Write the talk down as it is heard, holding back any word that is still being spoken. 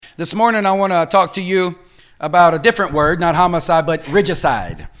This morning I want to talk to you about a different word, not homicide, but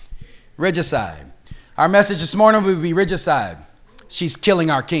regicide. Regicide. Our message this morning will be regicide. She's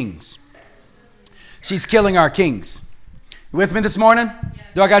killing our kings. She's killing our kings. You with me this morning?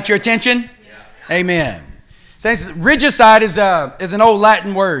 Do I got your attention? Yeah. Amen. Saints, regicide is an old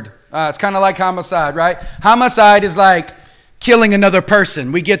Latin word. It's kind of like homicide, right? Homicide is like killing another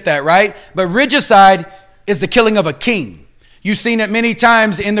person. We get that, right? But regicide is the killing of a king. You've seen it many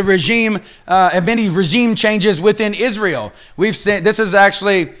times in the regime, and many regime changes within Israel. We've seen this is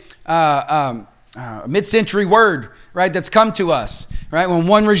actually a mid-century word, right? That's come to us, right? When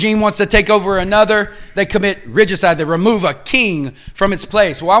one regime wants to take over another, they commit regicide. They remove a king from its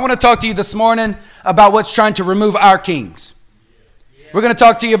place. Well, I want to talk to you this morning about what's trying to remove our kings. We're going to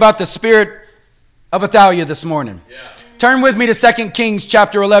talk to you about the spirit of Athaliah this morning. Yeah. Turn with me to 2 Kings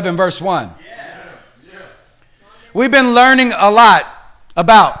chapter 11, verse 1. Yeah. Yeah. We've been learning a lot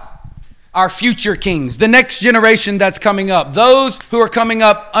about our future kings, the next generation that's coming up, those who are coming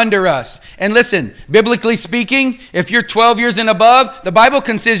up under us. And listen, biblically speaking, if you're 12 years and above, the Bible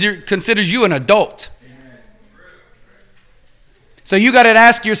considers you an adult. Amen. So you got to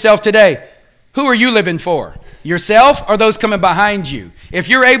ask yourself today, who are you living for? Yourself or those coming behind you? If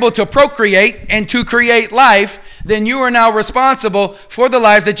you're able to procreate and to create life, then you are now responsible for the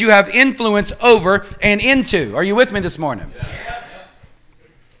lives that you have influence over and into. Are you with me this morning? Yeah.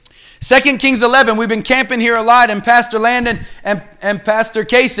 2 Kings 11, we've been camping here a lot, and Pastor Landon and Pastor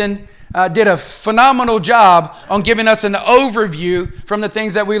Kaysen did a phenomenal job on giving us an overview from the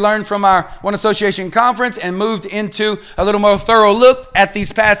things that we learned from our One Association conference and moved into a little more thorough look at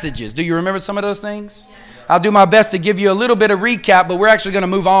these passages. Do you remember some of those things? Yeah. I'll do my best to give you a little bit of recap, but we're actually going to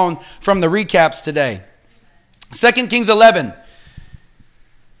move on from the recaps today. 2 Kings 11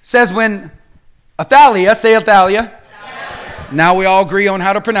 says when Athaliah, say Athaliah. Now we all agree on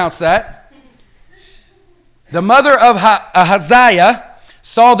how to pronounce that. The mother of Ahaziah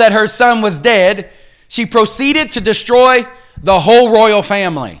saw that her son was dead. She proceeded to destroy the whole royal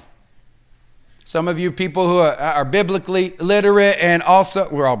family. Some of you people who are biblically literate, and also,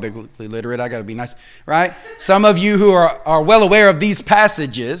 we're all biblically literate, I got to be nice, right? Some of you who are well aware of these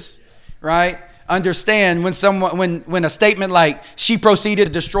passages, right, understand when a statement like, she proceeded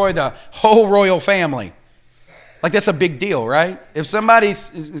to destroy the whole royal family. Like that's a big deal, right? If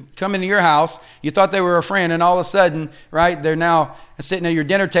somebody's coming to your house, you thought they were a friend, and all of a sudden, right, they're now sitting at your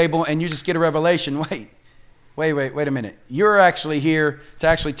dinner table, and you just get a revelation. Wait a minute. You're actually here to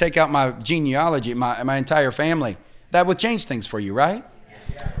actually take out my genealogy, my entire family. That would change things for you, right?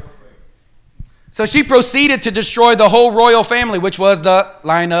 So she proceeded to destroy the whole royal family, which was the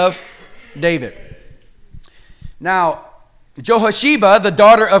line of David. Now, Jehosheba, the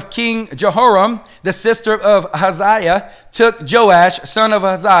daughter of King Jehoram, the sister of Ahaziah, took Joash, son of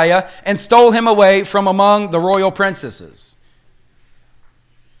Ahaziah, and stole him away from among the royal princesses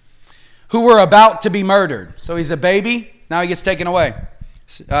who were about to be murdered. So he's a baby. Now he gets taken away,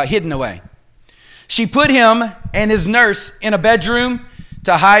 hidden away. She put him and his nurse in a bedroom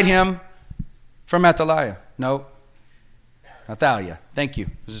to hide him from Athaliah. No, Athaliah. Thank you. I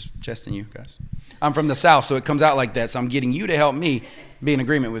was just testing you guys. I'm from the South, so it comes out like that. So I'm getting you to help me be in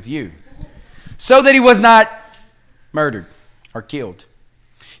agreement with you. So that he was not murdered or killed.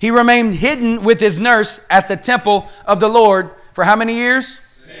 He remained hidden with his nurse at the temple of the Lord for how many years?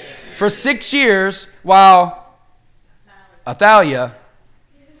 For 6 years, while Athaliah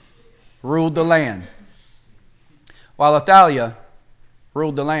ruled the land. While Athaliah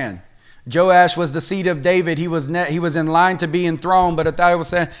ruled the land. Joash was the seed of David. He was in line to be enthroned, but Athaliah was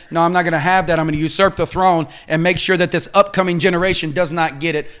saying, no, I'm not going to have that. I'm going to usurp the throne and make sure that this upcoming generation does not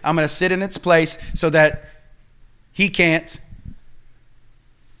get it. I'm going to sit in its place so that he can't.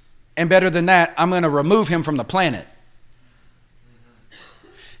 And better than that, I'm going to remove him from the planet.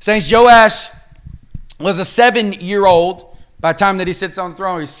 Saints, Joash was a 7-year-old by the time that he sits on the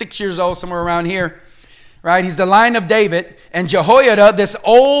throne. He's 6 years old, somewhere around here. Right? He's the line of David. And Jehoiada, this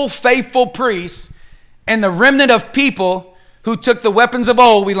old faithful priest, and the remnant of people who took the weapons of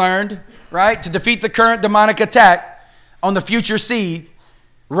old, we learned, right, to defeat the current demonic attack on the future seed,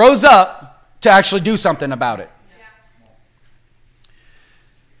 rose up to actually do something about it. Yeah.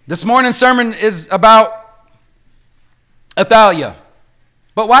 This morning's sermon is about Athaliah.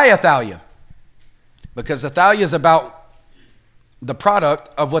 But why Athaliah? Because Athaliah is about the product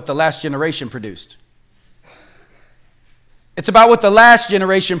of what the last generation produced. It's about what the last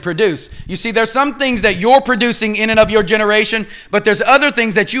generation produced. You see, there's some things that you're producing in and of your generation, but there's other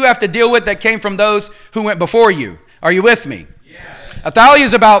things that you have to deal with that came from those who went before you. Are you with me? Yes. Athaliah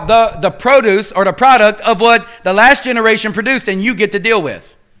is about the produce or the product of what the last generation produced and you get to deal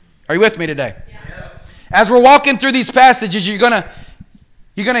with. Are you with me today? Yeah. As we're walking through these passages, you're gonna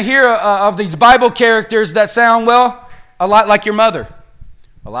hear of these Bible characters that sound, well, a lot like your mother,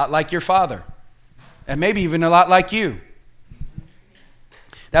 a lot like your father, and maybe even a lot like you.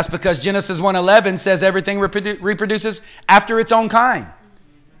 That's because Genesis 1:11 says everything reproduces after its own kind.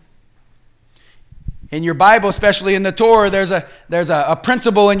 In your Bible, especially in the Torah, there's a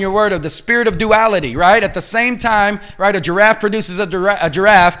principle in your word of the spirit of duality, right? At the same time, right, a giraffe produces a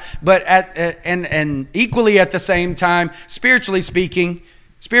giraffe, but and equally at the same time, spiritually speaking,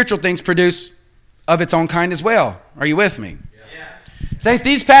 spiritual things produce of its own kind as well. Are you with me? Yeah. Saints,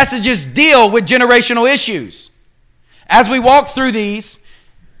 these passages deal with generational issues. As we walk through these,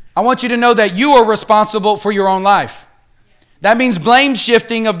 I want you to know that you are responsible for your own life. That means blame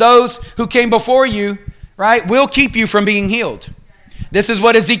shifting of those who came before you, right, will keep you from being healed. This is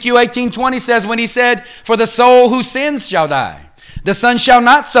what Ezekiel 18:20 says when he said, "For the soul who sins shall die. The son shall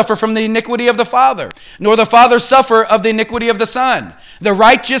not suffer from the iniquity of the father, nor the father suffer of the iniquity of the son. The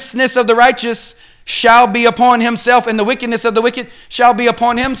righteousness of the righteous shall be upon himself, and the wickedness of the wicked shall be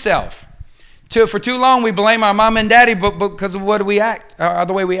upon himself." For too long, we blame our mom and daddy because of what we act, or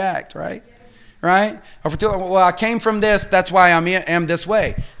the way we act, right? Right? Or for too long, well, I came from this, that's why I am this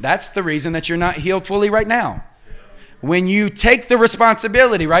way. That's the reason that you're not healed fully right now. When you take the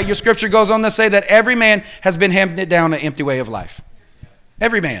responsibility, right? Your scripture goes on to say that every man has been handed down an empty way of life.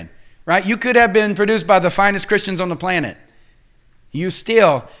 Every man, right? You could have been produced by the finest Christians on the planet. You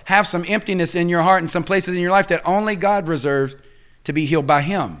still have some emptiness in your heart and some places in your life that only God reserves to be healed by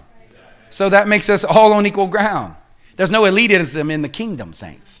him. So that makes us all on equal ground. There's no elitism in the kingdom,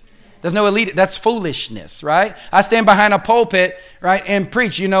 saints. There's no elite. That's foolishness, right? I stand behind a pulpit, right, and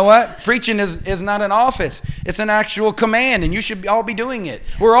preach. You know what? Preaching is not an office. It's an actual command, and you should all be doing it.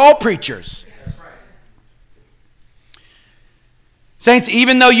 We're all preachers. That's right. Saints,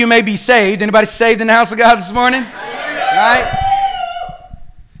 even though you may be saved, anybody saved in the house of God this morning? Right?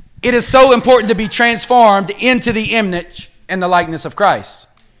 It is so important to be transformed into the image and the likeness of Christ,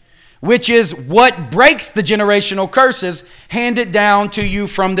 which is what breaks the generational curses handed down to you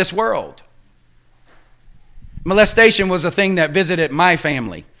from this world. Molestation was a thing that visited my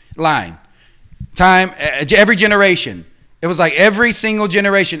family line. Every generation. It was like every single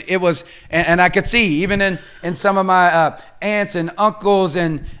generation. It was, and I could see, even in some of my aunts and uncles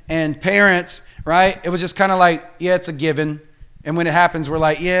and parents, right? It was just kind of like, yeah, it's a given. And when it happens, we're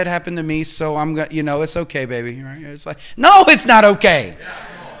like, yeah, it happened to me, so I'm going, it's okay, baby. Right? It's like, no, it's not okay. Yeah.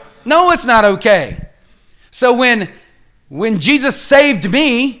 No, it's not okay. So when Jesus saved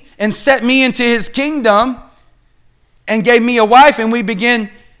me and set me into his kingdom and gave me a wife and we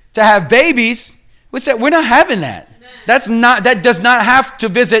begin to have babies, we said, we're not having that. That does not have to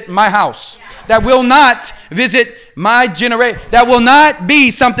visit my house. That will not visit my generation. That will not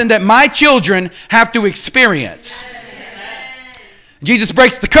be something that my children have to experience. Jesus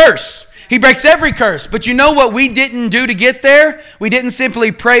breaks the curse. He breaks every curse. But you know what we didn't do to get there? We didn't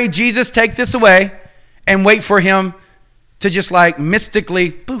simply pray, Jesus, take this away, and wait for him to just like mystically,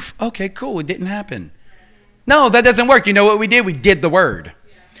 poof, okay, cool, it didn't happen. No, that doesn't work. You know what we did? We did the word.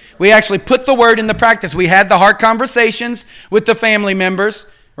 We actually put the word into practice. We had the heart conversations with the family members,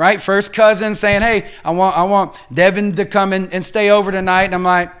 right? First cousin saying, hey, I want Devin to come and stay over tonight. And I'm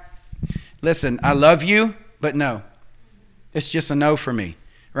like, listen, I love you, but no. It's just a no for me.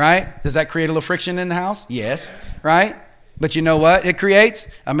 Right? Does that create a little friction in the house? Yes. Right? But you know what it creates?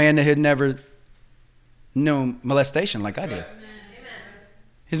 A man that had never known molestation like I did.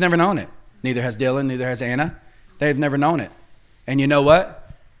 He's never known it. Neither has Dylan, neither has Anna. They've never known it. And you know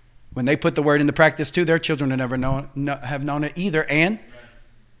what? When they put the word into practice too, their children have never have known it either. And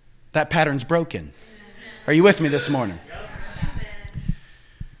that pattern's broken. Are you with me this morning?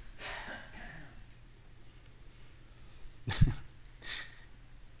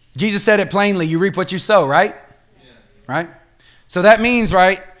 Jesus said it plainly, you reap what you sow, right? Yeah. Right? So that means,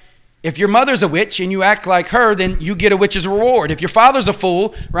 right, if your mother's a witch and you act like her, then you get a witch's reward. If your father's a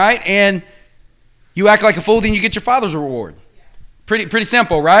fool, right, and you act like a fool, then you get your father's reward. Yeah. Pretty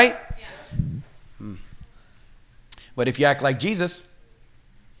simple, right? Yeah. But if you act like Jesus,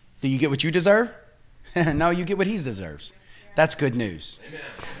 do you get what you deserve? No, you get what he deserves. That's good news. Amen.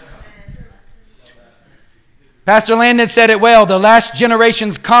 Pastor Landon said it well. The last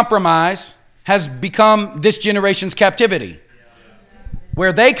generation's compromise has become this generation's captivity.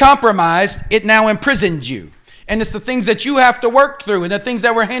 Where they compromised, it now imprisoned you. And it's the things that you have to work through and the things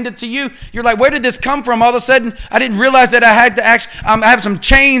that were handed to you. You're like, where did this come from? All of a sudden, I didn't realize that I had to actually I have some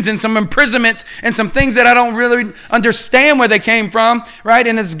chains and some imprisonments and some things that I don't really understand where they came from, right?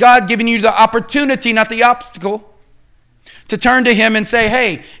 And it's God giving you the opportunity, not the obstacle, to turn to him and say,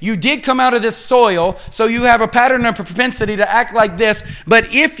 hey, you did come out of this soil, so you have a pattern of propensity to act like this, but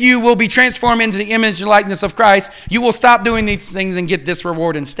if you will be transformed into the image and likeness of Christ, you will stop doing these things and get this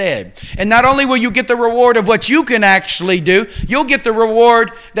reward instead. And not only will you get the reward of what you can actually do, you'll get the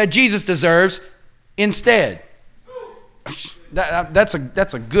reward that Jesus deserves instead. That's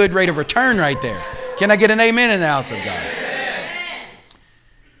a good rate of return right there. Can I get an amen in the house of God?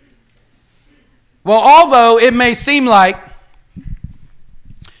 Well, although it may seem like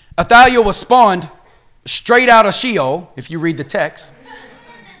Athaliah was spawned straight out of Sheol, if you read the text,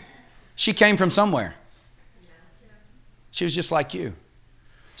 she came from somewhere. She was just like you.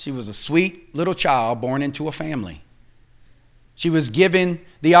 She was a sweet little child born into a family. She was given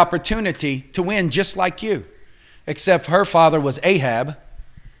the opportunity to win just like you, except her father was Ahab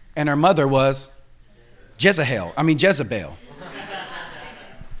and her mother was Jezebel.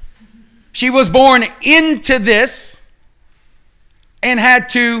 She was born into this and had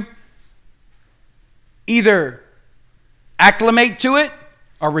to either acclimate to it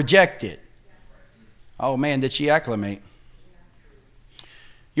or reject it. Oh man, did she acclimate?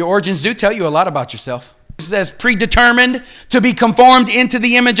 Your origins do tell you a lot about yourself. It says predetermined to be conformed into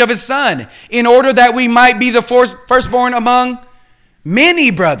the image of his son, in order that we might be the firstborn among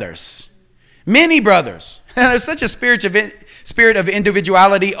many brothers. Many brothers. There's such a spirit of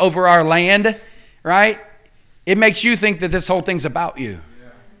individuality over our land, right? It makes you think that this whole thing's about you.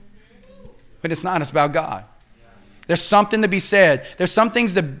 But it's not. It's about God. There's something to be said. There's some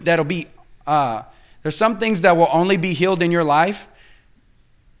things there's some things that will only be healed in your life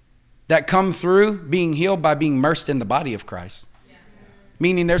that come through being healed by being immersed in the body of Christ.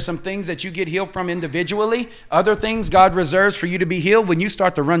 Meaning there's some things that you get healed from individually. Other things God reserves for you to be healed when you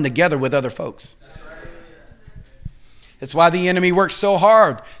start to run together with other folks. It's why the enemy works so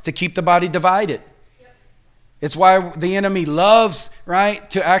hard to keep the body divided. It's why the enemy loves, right,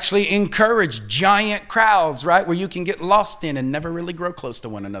 to actually encourage giant crowds, right, where you can get lost in and never really grow close to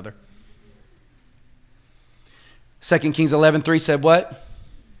one another. 2 Kings 11:3 said what?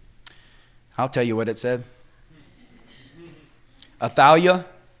 I'll tell you what it said. Athaliah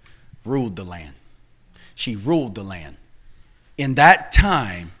ruled the land. She ruled the land. In that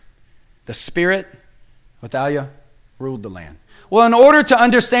time, the spirit of Athaliah ruled the land. Well, in order to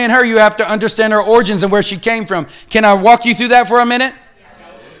understand her, you have to understand her origins and where she came from. Can I walk you through that for a minute?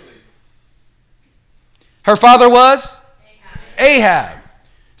 Yes. Her father was? Ahab.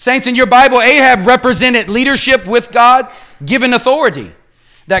 Saints, in your Bible, Ahab represented leadership with God, given authority,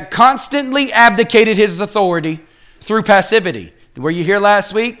 that constantly abdicated his authority through passivity. Were you here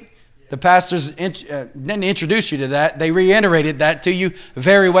last week? The pastors didn't introduce you to that. They reiterated that to you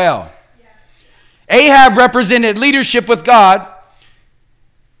very well. Ahab represented leadership with God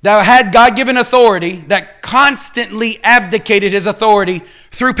that had God-given authority that constantly abdicated his authority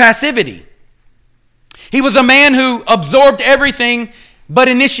through passivity. He was a man who absorbed everything but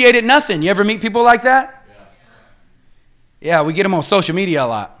initiated nothing. You ever meet people like that? Yeah, we get them on social media a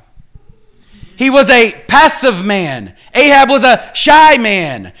lot. He was a passive man. Ahab was a shy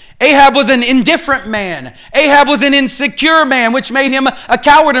man. Ahab was an indifferent man. Ahab was an insecure man, which made him a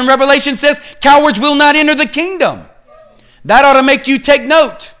coward. And Revelation says, cowards will not enter the kingdom. That ought to make you take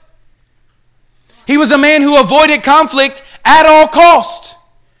note. He was a man who avoided conflict at all cost.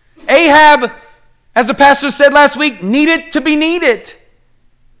 Ahab, as the pastor said last week, needed to be needed.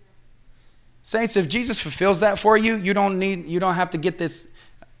 Saints, if Jesus fulfills that for you, you don't have to get this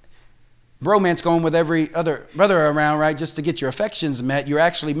romance going with every other brother around, right? Just to get your affections met. You're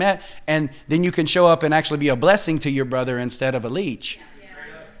actually met, and then you can show up and actually be a blessing to your brother instead of a leech.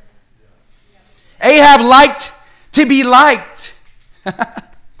 Ahab liked to be liked.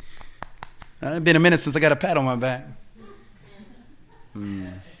 It's been a minute since I got a pat on my back.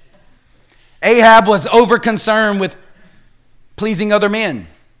 Ahab was over concerned with pleasing other men,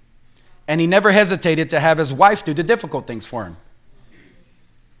 and he never hesitated to have his wife do the difficult things for him.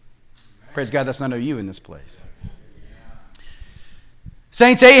 Praise God, that's none of you in this place.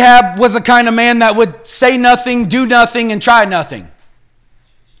 Saints, Ahab was the kind of man that would say nothing, do nothing, and try nothing.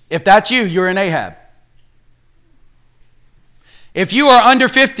 If that's you, you're an Ahab. If you are under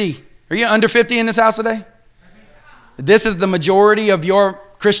 50, are you under 50 in this house today? This is the majority of your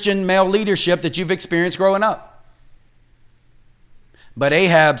Christian male leadership that you've experienced growing up. But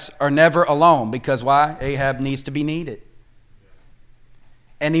Ahabs are never alone, because why? Ahab needs to be needed.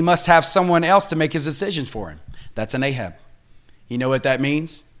 And he must have someone else to make his decisions for him. That's an Ahab. You know what that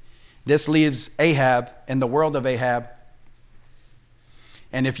means? This leaves Ahab in the world of Ahab.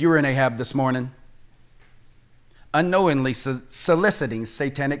 And if you're an Ahab this morning, unknowingly soliciting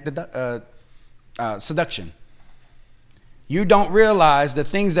satanic seduction, You don't realize the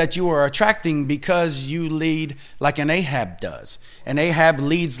things that you are attracting because you lead like an Ahab does. And Ahab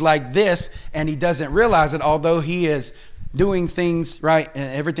leads like this, and he doesn't realize it, although he is doing things right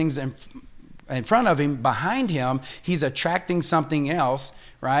and everything's in front of him, behind him, he's attracting something else,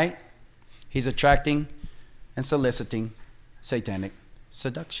 right? He's attracting and soliciting satanic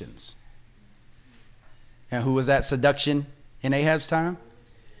seductions. And who was that seduction in Ahab's time?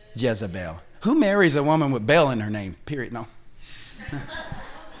 Jezebel. Who marries a woman with Baal in her name? Period. No.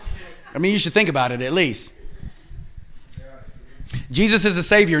 I mean, you should think about it at least. Jesus is a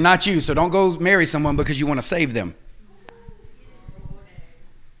savior, not you. So don't go marry someone because you want to save them.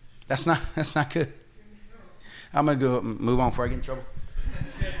 That's not good. I'm going to go move on before I get in trouble.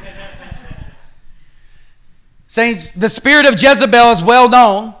 Saints, the spirit of Jezebel is well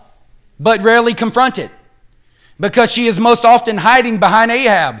known, but rarely confronted, because she is most often hiding behind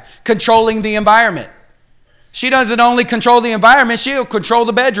Ahab, controlling the environment. She doesn't only control the environment, she'll control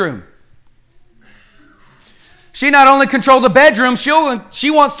the bedroom. She not only controls the bedroom, she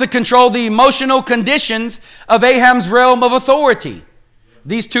wants to control the emotional conditions of Ahab's realm of authority.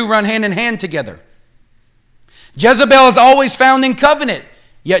 These two run hand in hand together. Jezebel is always found in covenant,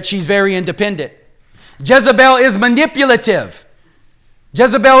 yet she's very independent. Jezebel is manipulative.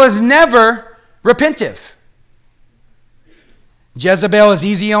 Jezebel is never repentive. Jezebel is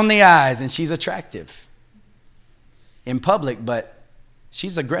easy on the eyes, and she's attractive in public, but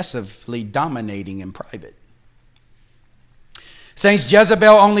she's aggressively dominating in private. Saints,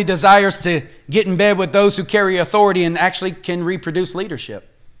 Jezebel only desires to get in bed with those who carry authority and actually can reproduce leadership.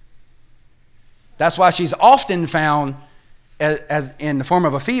 That's why she's often found as in the form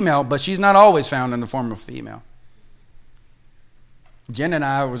of a female, but she's not always found in the form of a female. Jen and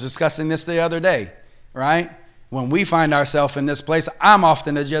I were discussing this the other day, right? When we find ourselves in this place, I'm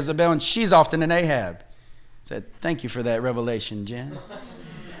often a Jezebel and she's often an Ahab. I said, thank you for that revelation, Jen.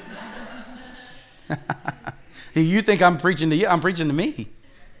 You think I'm preaching to you? I'm preaching to me.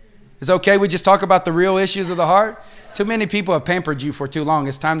 It's okay we just talk about the real issues of the heart. Too many people have pampered you for too long.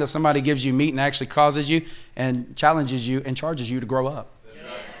 It's time that somebody gives you meat and actually causes you and challenges you and charges you to grow up.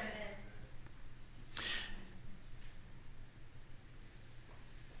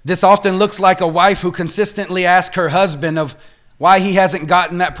 This often looks like a wife who consistently asks her husband of why he hasn't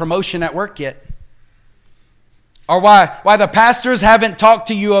gotten that promotion at work yet. Or why the pastors haven't talked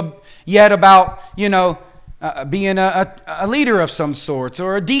to you yet about, being a leader of some sort,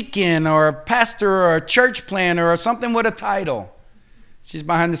 or a deacon, or a pastor, or a church planner, or something with a title. She's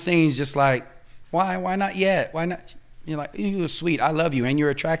behind the scenes just like, why not yet? Why not? You're like, you're sweet, I love you, and you're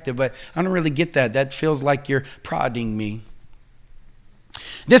attractive, but I don't really get that. That feels like you're prodding me.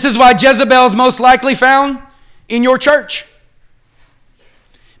 This is why Jezebel is most likely found in your church.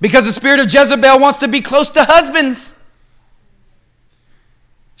 Because the spirit of Jezebel wants to be close to husbands.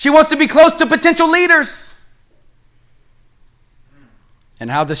 She wants to be close to potential leaders. And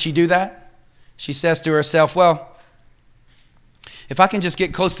how does she do that? She says to herself, well, if I can just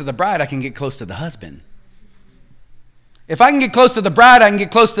get close to the bride, I can get close to the husband. If I can get close to the bride, I can get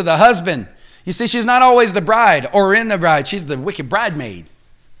close to the husband. You see, she's not always the bride or in the bride. She's the wicked bridemaid.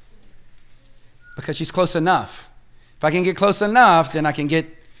 Because she's close enough. If I can get close enough, then I can get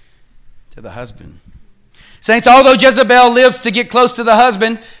to the husband. Saints, although Jezebel lives to get close to the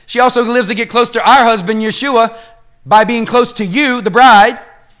husband, she also lives to get close to our husband, Yeshua, by being close to you, the bride.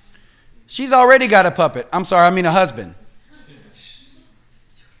 She's already got a puppet. A husband.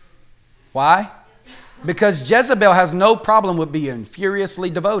 Why? Because Jezebel has no problem with being furiously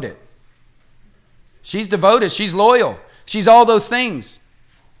devoted. She's devoted. She's loyal. She's all those things.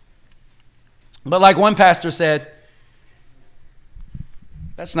 But like one pastor said,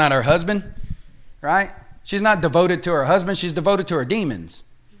 that's not her husband, right? She's not devoted to her husband. She's devoted to her demons.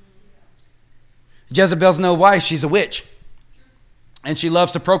 Jezebel's no wife. She's a witch. And she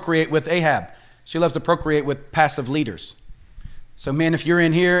loves to procreate with Ahab. She loves to procreate with passive leaders. So men, if you're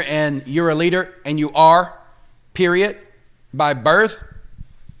in here and you're a leader, and you are, period, by birth,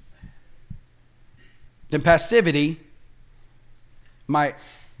 then passivity might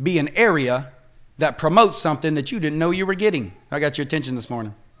be an area that promotes something that you didn't know you were getting. I got your attention this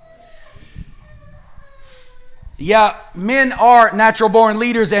morning. Yeah, men are natural born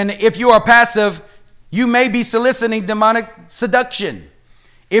leaders, and if you are passive, you may be soliciting demonic seduction.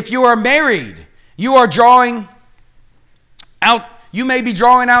 If you are married, you are drawing out, you may be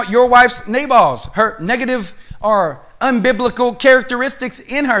drawing out your wife's nabals, her negative or unbiblical characteristics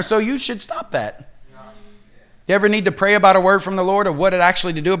in her, so you should stop that. You ever need to pray about a word from the Lord or what it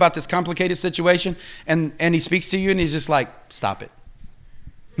actually to do about this complicated situation, and he speaks to you and he's just like, stop it.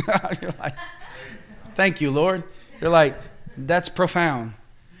 You're like, thank you, Lord. You're like, That's profound.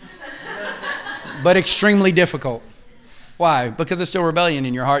 But extremely difficult. Why? Because there's still rebellion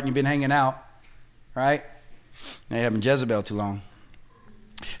in your heart and you've been hanging out. Right? Now you haven't Jezebel too long.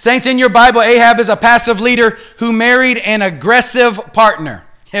 Saints, in your Bible, Ahab is a passive leader who married an aggressive partner.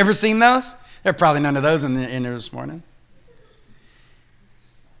 Ever seen those? There are probably none of those in there this morning.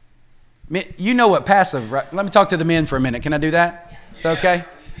 You know what passive, right? Let me talk to the men for a minute. Can I do that? Is that okay?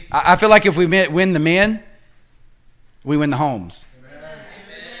 I feel like if we win the men, we win the homes.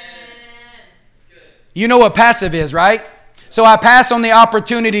 You know what passive is, right? So I pass on the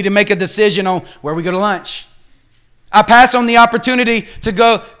opportunity to make a decision on where we go to lunch. I pass on the opportunity to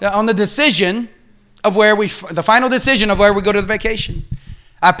go on the decision of the final decision of where we go to the vacation.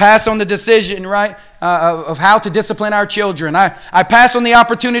 I pass on the decision, right, of how to discipline our children. I pass on the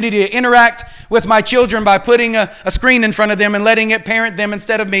opportunity to interact with my children by putting a screen in front of them and letting it parent them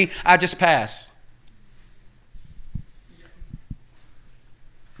instead of me. I just pass.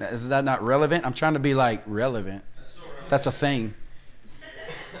 Is that not relevant? I'm trying to be like relevant. That's a thing.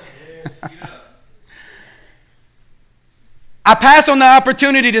 I pass on the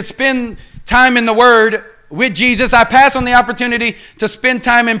opportunity to spend time in the Word with Jesus. I pass on the opportunity to spend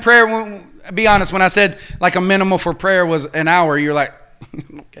time in prayer. Be honest, when I said like a minimal for prayer was an hour, you're like,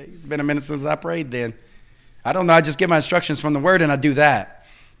 okay, it's been a minute since I prayed then. I don't know. I just get my instructions from the Word and I do that.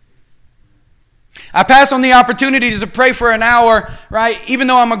 I pass on the opportunity to pray for an hour, right? Even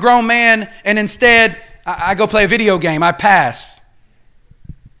though I'm a grown man, and instead I go play a video game. I pass.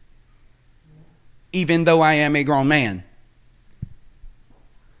 Even though I am a grown man.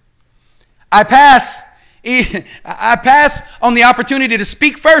 I pass on the opportunity to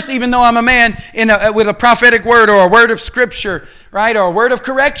speak first, even though I'm a man, with a prophetic word or a word of scripture, right? Or a word of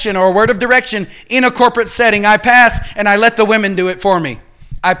correction or a word of direction in a corporate setting. I pass and I let the women do it for me.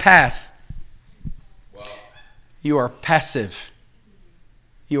 I pass. Wow. You are passive.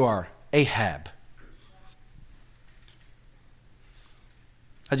 You are Ahab.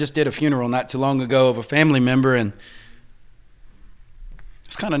 I just did a funeral not too long ago of a family member, and I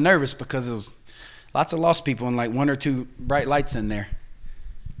was kind of nervous because it was lots of lost people and like one or two bright lights in there.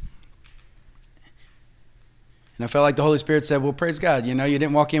 And I felt like the Holy Spirit said, well, praise God. You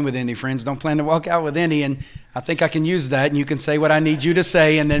didn't walk in with any friends. Don't plan to walk out with any. And I think I can use that. And you can say what I need you to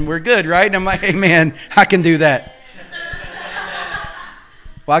say. And then we're good, right? And I'm like, amen, I can do that.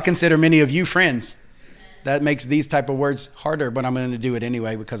 Well, I consider many of you friends. That makes these type of words harder, but I'm going to do it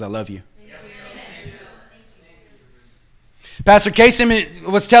anyway because I love you. Pastor Kasem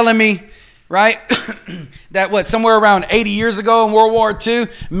was telling me, right, that somewhere around 80 years ago in World War II,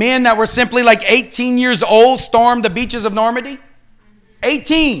 men that were simply like 18 years old stormed the beaches of Normandy.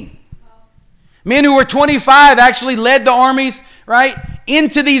 18. Men who were 25 actually led the armies, right,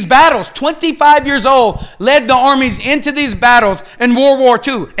 into these battles. 25 years old led the armies into these battles in World War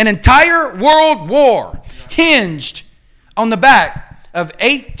II. An entire world war hinged on the back of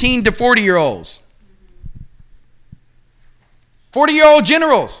 18 to 40-year-olds. 40-year-old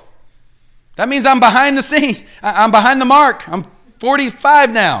generals. That means I'm behind the scene. I'm behind the mark. I'm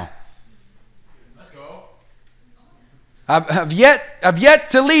 45 now. Let's go. I've yet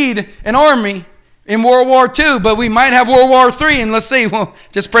to lead an army in World War II, but we might have World War III, and let's see. Well,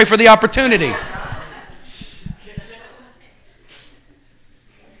 just pray for the opportunity.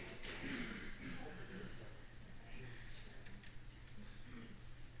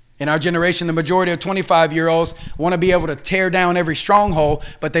 In our generation, the majority of 25-year-olds want to be able to tear down every stronghold,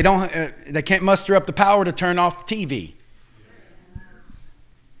 but they can't muster up the power to turn off the TV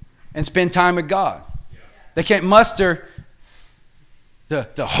and spend time with God. They can't muster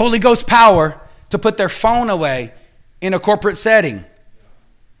the Holy Ghost power to put their phone away in a corporate setting,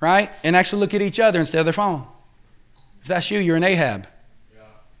 right? And actually look at each other instead of their phone. If that's you, you're an Ahab.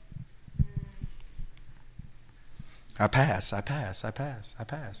 I pass.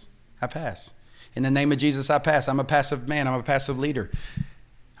 In the name of Jesus, I pass. I'm a passive man. I'm a passive leader.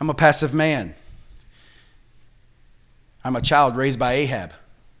 I'm a passive man. I'm a child raised by Ahab.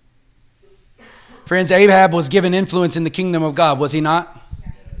 Friends, Ahab was given influence in the kingdom of God, was he not?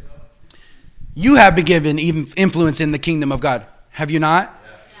 You have been given influence in the kingdom of God, have you not?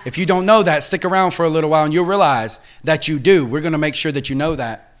 If you don't know that, stick around for a little while and you'll realize that you do. We're going to make sure that you know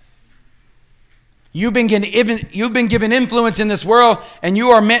that. You've been given influence in this world, and you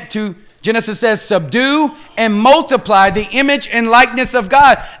are meant to, Genesis says, subdue and multiply the image and likeness of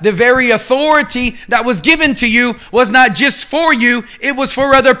God. The very authority that was given to you was not just for you, it was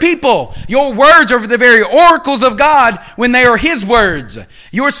for other people. Your words are the very oracles of God when they are His words.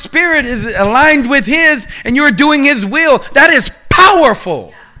 Your spirit is aligned with His, and you're doing His will. That is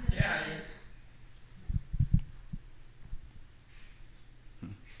powerful.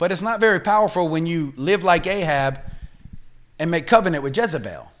 But it's not very powerful when you live like Ahab and make covenant with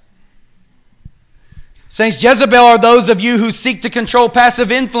Jezebel. Saints, Jezebel are those of you who seek to control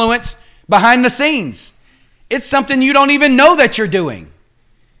passive influence behind the scenes. It's something you don't even know that you're doing.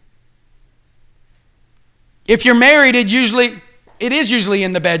 If you're married, it is usually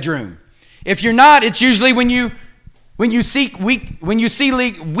in the bedroom. If you're not, it's usually when you see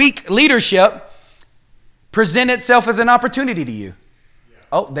weak leadership present itself as an opportunity to you. Yeah.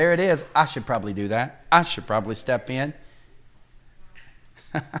 Oh, there it is. I should probably do that. I should probably step in.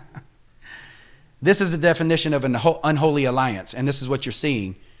 This is the definition of an unholy alliance, and this is what you're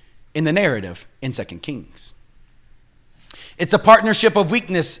seeing in the narrative in 2 Kings. It's a partnership of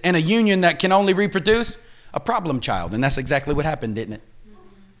weakness and a union that can only reproduce a problem child, and that's exactly what happened, didn't it?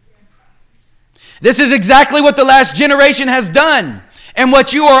 This is exactly what the last generation has done, and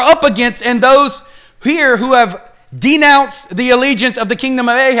what you are up against, and those here who have denounced the allegiance of the kingdom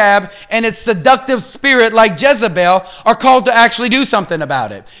of Ahab and its seductive spirit like Jezebel are called to actually do something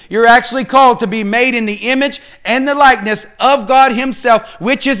about it. You're actually called to be made in the image and the likeness of God himself,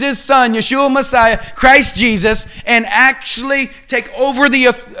 which is his son, Yeshua Messiah, Christ Jesus, and actually take over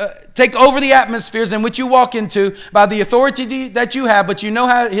the atmospheres in which you walk into by the authority that you have. But you know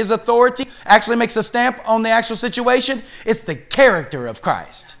how his authority actually makes a stamp on the actual situation? It's the character of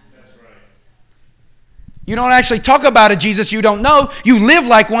Christ. You don't actually talk about a Jesus you don't know. You live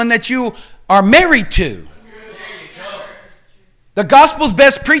like one that you are married to. The gospel's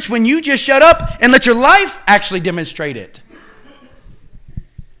best preached when you just shut up and let your life actually demonstrate it.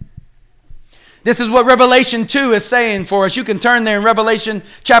 This is what Revelation 2 is saying for us. You can turn there in Revelation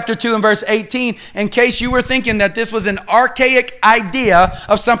chapter 2 and verse 18 in case you were thinking that this was an archaic idea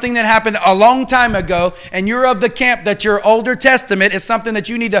of something that happened a long time ago, and you're of the camp that your Older Testament is something that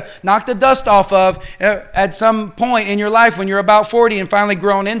you need to knock the dust off of at some point in your life when you're about 40 and finally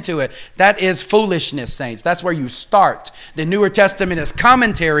grown into it. That is foolishness, saints. That's where you start. The Newer Testament is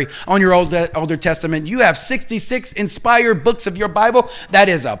commentary on your Older Testament. You have 66 inspired books of your Bible. That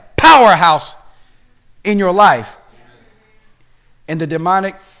is a powerhouse in your life, and the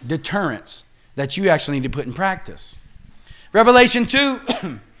demonic deterrence that you actually need to put in practice. Revelation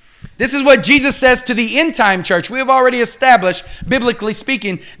 2, this is what Jesus says to the end time church. We have already established, biblically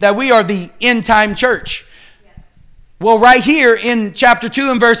speaking, that we are the end time church. Well, right here in chapter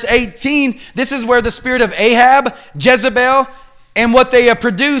 2 and verse 18, this is where the spirit of Ahab, Jezebel, and what they have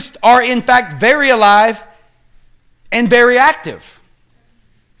produced are in fact very alive and very active.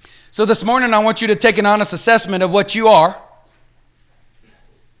 So this morning, I want you to take an honest assessment of what you are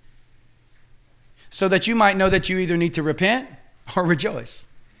so that you might know that you either need to repent or rejoice.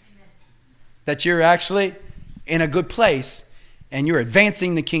 Amen. That you're actually in a good place and you're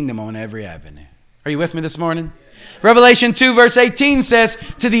advancing the kingdom on every avenue. Are you with me this morning? Yes. Revelation 2 verse 18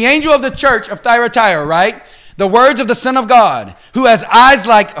 says, to the angel of the church of Thyatira, right? The words of the Son of God, who has eyes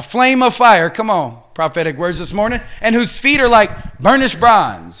like a flame of fire. Come on, prophetic words this morning. And whose feet are like burnished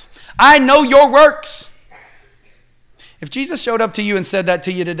bronze. I know your works. If Jesus showed up to you and said that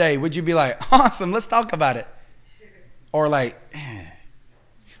to you today, would you be like, awesome, let's talk about it? Or like,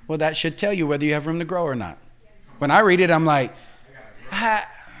 well, that should tell you whether you have room to grow or not. When I read it, I'm like, I'm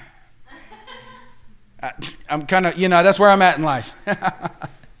kind of, that's where I'm at in life.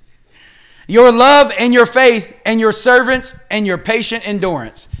 Your love and your faith and your servants and your patient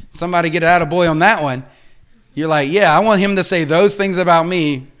endurance. Somebody get an attaboy on that one. You're like, yeah, I want him to say those things about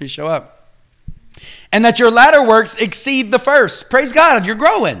me. You show up. And that your latter works exceed the first. Praise God, you're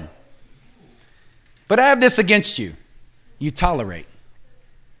growing. But I have this against you. You tolerate.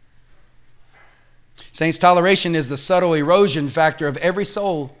 Saints, toleration is the subtle erosion factor of every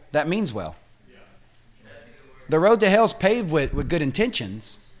soul that means well. The road to hell is paved with good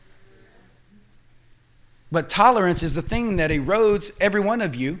intentions. But tolerance is the thing that erodes every one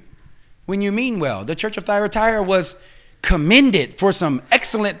of you when you mean well. The church of Thyatira was commended for some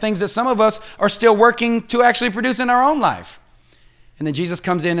excellent things that some of us are still working to actually produce in our own life. And then Jesus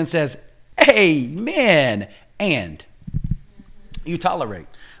comes in and says, amen. And you tolerate.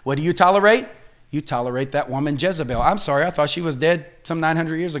 What do you tolerate? You tolerate that woman Jezebel. I'm sorry, I thought she was dead some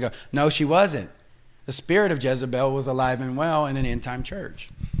 900 years ago. No, she wasn't. The spirit of Jezebel was alive and well in an end time church.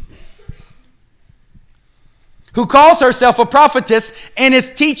 Who calls herself a prophetess and is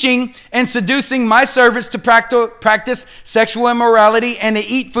teaching and seducing my servants to practice sexual immorality and to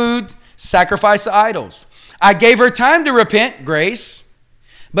eat food sacrificed to idols. I gave her time to repent, grace,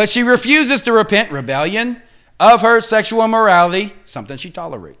 but she refuses to repent, rebellion, of her sexual immorality, something she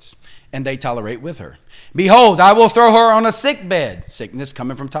tolerates. and they tolerate with her. Behold, I will throw her on a sick bed, sickness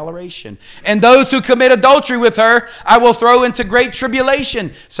coming from toleration. And those who commit adultery with her, I will throw into great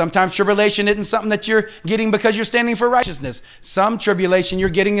tribulation. Sometimes tribulation isn't something that you're getting because you're standing for righteousness. Some tribulation you're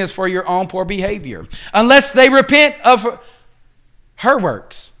getting is for your own poor behavior. Unless they repent of her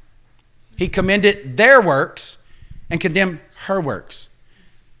works. He commended their works and condemned her works.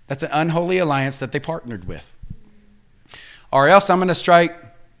 That's an unholy alliance that they partnered with. Or else I'm going to strike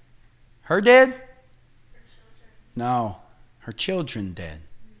her dead? No, her children dead.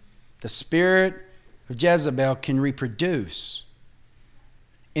 The spirit of Jezebel can reproduce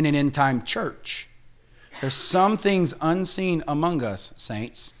in an end-time church. There's some things unseen among us,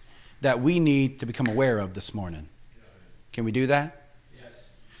 saints, that we need to become aware of this morning. Can we do that? Yes.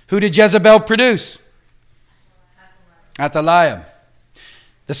 Who did Jezebel produce? Athaliah.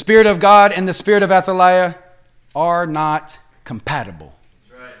 The spirit of God and the spirit of Athaliah are not compatible.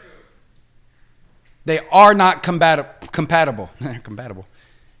 That's right. They are not compatible. Compatible.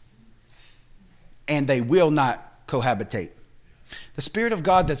 And they will not cohabitate. The spirit of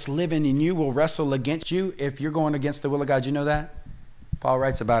God that's living in you will wrestle against you if you're going against the will of God. You know that? Paul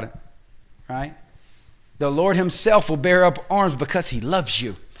writes about it. Right? The Lord himself will bear up arms because he loves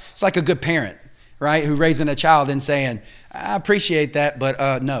you. It's like a good parent, right? Who raising a child and saying, I appreciate that,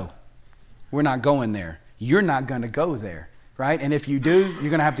 but no, we're not going there. You're not going to go there, right? And if you do, you're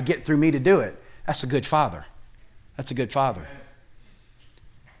going to have to get through me to do it. That's a good father. That's a good father.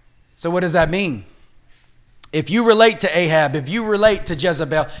 So what does that mean? If you relate to Ahab, if you relate to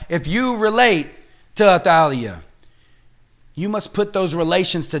Jezebel, if you relate to Athaliah, you must put those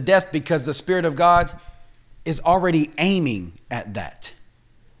relations to death because the Spirit of God is already aiming at that.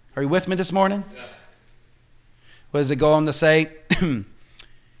 Are you with me this morning? Yeah. What does it go on to say?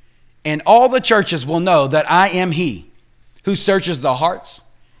 And all the churches will know that I am he who searches the hearts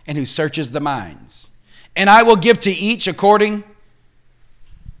and who searches the minds. And I will give to each according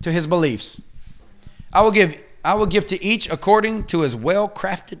to his beliefs. I will give to each according to his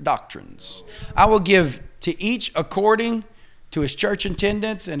well-crafted doctrines. I will give to each according to his church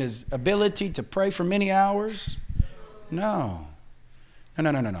attendance and his ability to pray for many hours. No.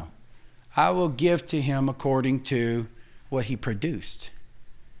 I will give to him according to what he produced.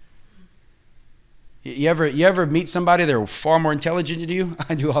 You ever meet somebody they're far more intelligent than you?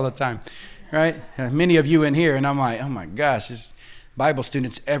 I do all the time, right? Many of you in here, and I'm like, oh my gosh, there's Bible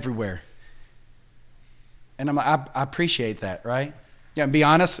students everywhere. And I'm like, I appreciate that, right? Yeah, be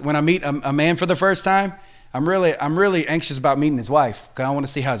honest, when I meet a man for the first time, I'm really anxious about meeting his wife because I want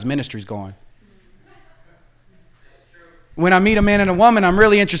to see how his ministry's going. When I meet a man and a woman, I'm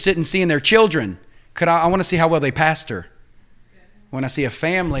really interested in seeing their children because I want to see how well they pastor. When I see a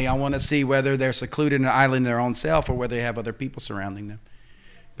family, I want to see whether they're secluded in an island in their own self or whether they have other people surrounding them.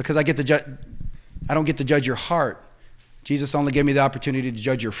 Because I don't get to judge your heart. Jesus only gave me the opportunity to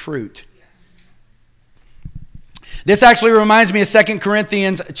judge your fruit. This actually reminds me of 2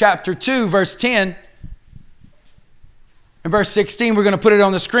 Corinthians chapter 2, verse 10. And verse 16, we're going to put it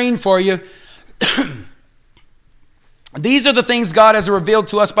on the screen for you. These are the things God has revealed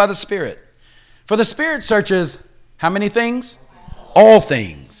to us by the Spirit. For the Spirit searches how many things? All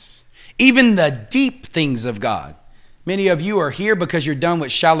things. Even the deep things of God. Many of you are here because you're done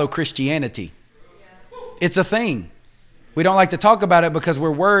with shallow Christianity. It's a thing. We don't like to talk about it because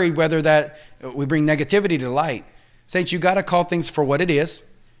we're worried whether that we bring negativity to light. Saints, you got to call things for what it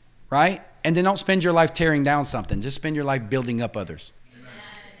is, right? And then don't spend your life tearing down something. Just spend your life building up others. Amen.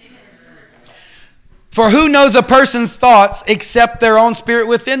 For who knows a person's thoughts except their own spirit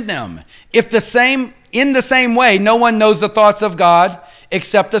within them? In the same way, no one knows the thoughts of God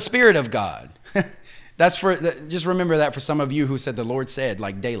except the Spirit of God. Just remember that for some of you who said the Lord said,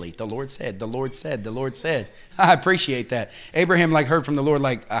 like daily. The Lord said, the Lord said, the Lord said. I appreciate that. Abraham heard from the Lord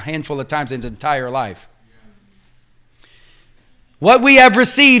like a handful of times in his entire life. What we have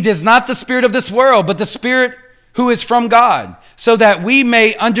received is not the spirit of this world, but the Spirit who is from God, so that we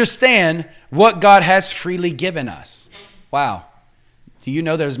may understand what God has freely given us. Wow. Do you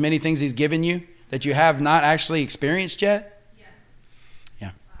know there's many things he's given you that you have not actually experienced yet?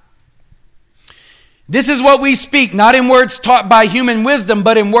 Yeah. This is what we speak, not in words taught by human wisdom,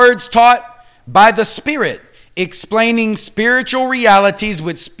 but in words taught by the Spirit, explaining spiritual realities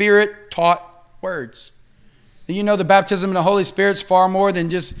with Spirit-taught words. You know the baptism in the Holy Spirit is far more than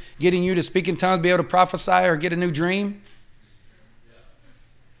just getting you to speak in tongues, be able to prophesy or get a new dream.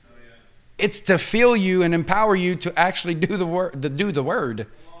 It's to fill you and empower you to actually do the word, to do the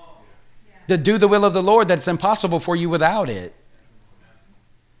will of the Lord. That's impossible for you without it.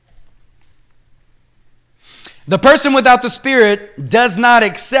 The person without the Spirit does not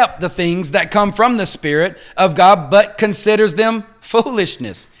accept the things that come from the Spirit of God, but considers them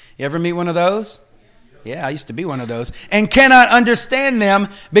foolishness. You ever meet one of those? Yeah, I used to be one of those. And cannot understand them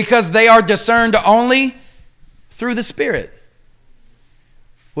because they are discerned only through the Spirit.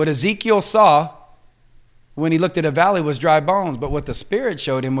 What Ezekiel saw when he looked at a valley was dry bones, but what the Spirit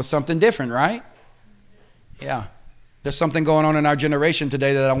showed him was something different, right? Yeah. There's something going on in our generation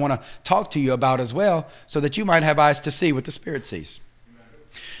today that I want to talk to you about as well, so that you might have eyes to see what the Spirit sees.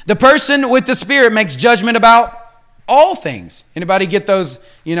 The person with the Spirit makes judgment about all things. Anybody get those,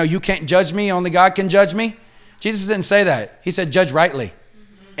 you can't judge me, only God can judge me? Jesus didn't say that. He said judge rightly.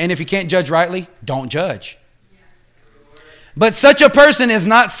 And if you can't judge rightly, don't judge. But such a person is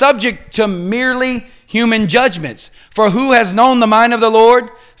not subject to merely human judgments. For who has known the mind of the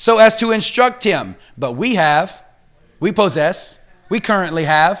Lord so as to instruct him? But we possess, we currently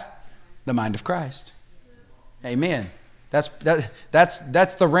have the mind of Christ. Amen. That's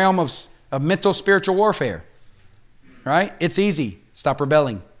the realm of mental spiritual warfare. Right? It's easy. Stop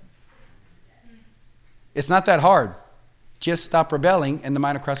rebelling. It's not that hard. Just stop rebelling and the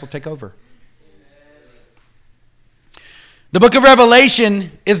mind of Christ will take over. The book of Revelation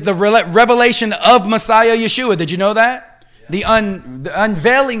is the revelation of Messiah Yeshua. Did you know that? Yeah. The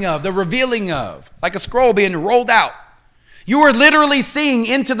unveiling of, the revealing of, like a scroll being rolled out. You are literally seeing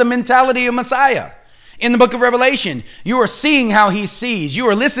into the mentality of Messiah. In the book of Revelation, you are seeing how he sees. You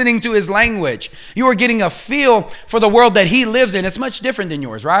are listening to his language. You are getting a feel for the world that he lives in. It's much different than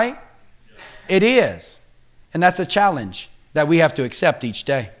yours, right? It is. And that's a challenge that we have to accept each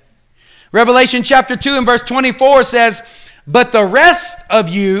day. Revelation chapter 2 and verse 24 says, but the rest of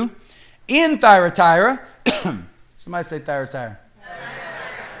you in Thyatira, somebody say Thyatira.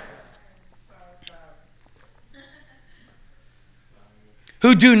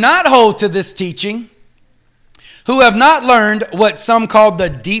 Who do not hold to this teaching, who have not learned what some call the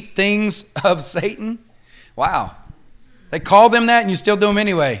deep things of Satan. Wow. They call them that and you still do them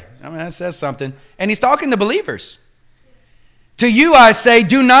anyway. I mean, that says something. And he's talking to believers. To you I say, I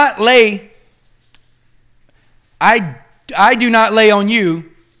do not lay on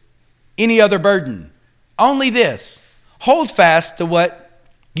you any other burden. Only this. Hold fast to what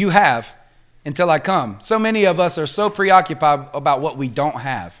you have until I come. So many of us are so preoccupied about what we don't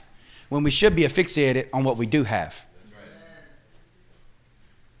have when we should be asphyxiated on what we do have.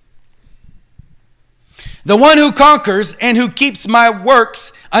 The one who conquers and who keeps my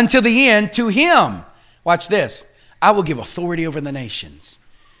works until the end, to him, watch this, I will give authority over the nations.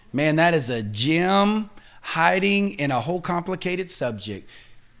 Man, that is a gem hiding in a whole complicated subject.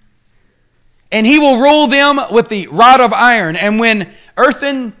 And he will rule them with the rod of iron. And when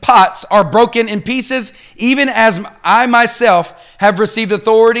earthen pots are broken in pieces, even as I myself have received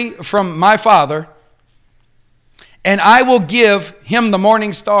authority from my Father, and I will give him the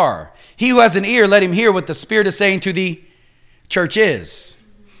morning star. He who has an ear, let him hear what the Spirit is saying to the churches.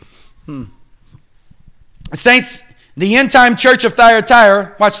 Saints, the end-time church of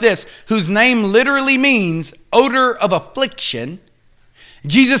Thyatira, watch this, whose name literally means odor of affliction.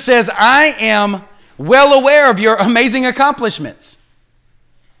 Jesus says, I am well aware of your amazing accomplishments,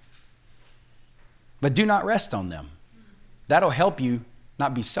 but do not rest on them. That'll help you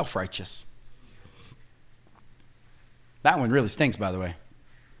not be self-righteous. That one really stinks, by the way.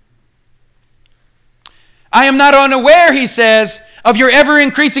 I am not unaware, he says, of your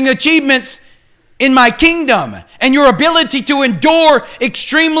ever-increasing achievements in my kingdom and your ability to endure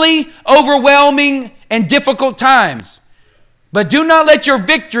extremely overwhelming and difficult times. But do not let your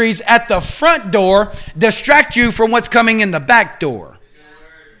victories at the front door distract you from what's coming in the back door.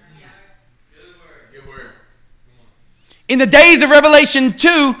 In the days of Revelation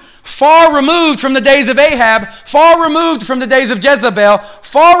 2, far removed from the days of Ahab, far removed from the days of Jezebel,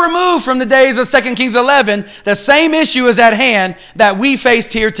 far removed from the days of 2 Kings 11, the same issue is at hand that we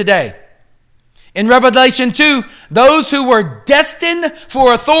faced here today. In Revelation 2, those who were destined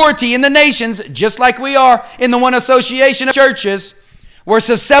for authority in the nations, just like we are in the one association of churches, were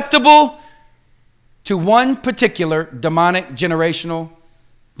susceptible to one particular demonic generational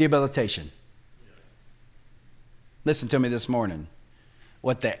debilitation. Listen to me this morning.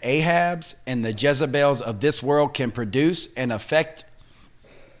 What the Ahabs and the Jezebels of this world can produce and affect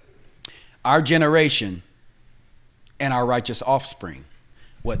our generation and our righteous offspring.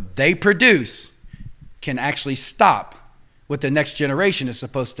 What they produce can actually stop what the next generation is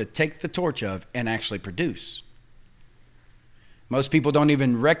supposed to take the torch of and actually produce. Most people don't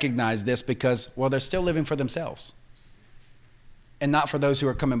even recognize this because, well, they're still living for themselves and not for those who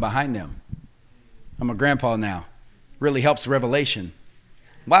are coming behind them. I'm a grandpa now. Really helps Revelation.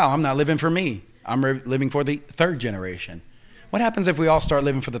 Wow, I'm not living for me. I'm living for the third generation. What happens if we all start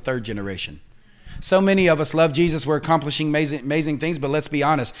living for the third generation? So many of us love Jesus. We're accomplishing amazing things, but let's be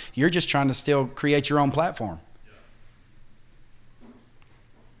honest. You're just trying to still create your own platform.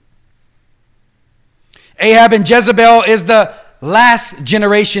 Ahab and Jezebel is the last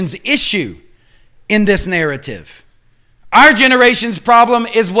generation's issue in this narrative. Our generation's problem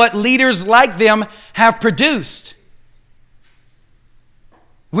is what leaders like them have produced.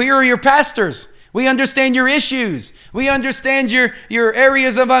 We are your pastors. We understand your issues. We understand your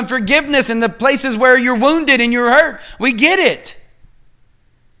areas of unforgiveness and the places where you're wounded and you're hurt. We get it.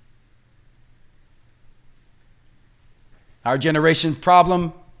 Our generation's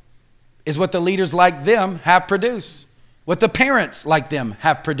problem is what the leaders like them have produced. What the parents like them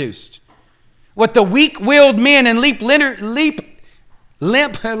have produced. What the weak-willed men and limp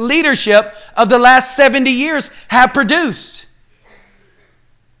leadership of the last 70 years have produced.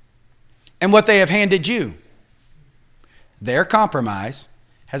 And what they have handed you. Their compromise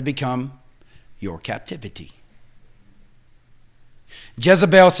has become your captivity.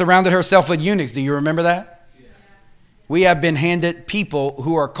 Jezebel surrounded herself with eunuchs. Do you remember that? Yeah. We have been handed people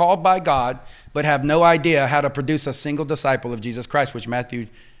who are called by God but have no idea how to produce a single disciple of Jesus Christ, which Matthew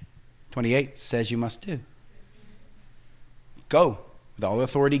 28 says you must do. Go with all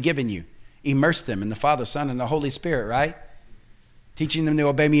authority given you. Immerse them in the Father, Son, and the Holy Spirit, right? Teaching them to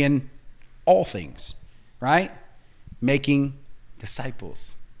obey me in all things, right? Making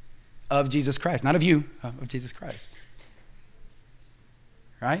disciples of Jesus Christ. Not of you, of Jesus Christ.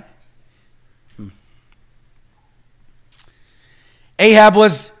 Right? Ahab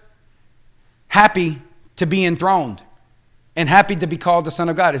was happy to be enthroned and happy to be called the Son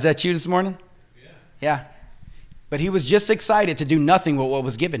of God. Is that you this morning? Yeah. But he was just excited to do nothing with what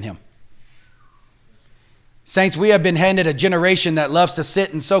was given him. Saints, we have been handed a generation that loves to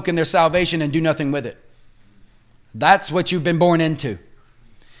sit and soak in their salvation and do nothing with it. That's what you've been born into.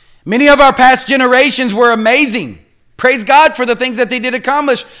 Many of our past generations were amazing. Praise God for the things that they did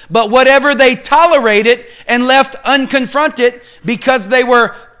accomplish. But whatever they tolerated and left unconfronted because they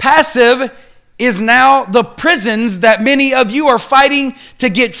were passive is now the prisons that many of you are fighting to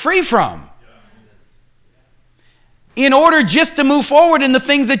get free from. In order just to move forward in the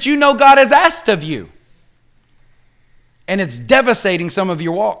things that you know God has asked of you. And it's devastating some of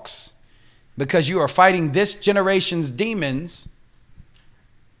your walks because you are fighting this generation's demons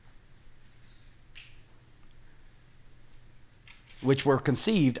which were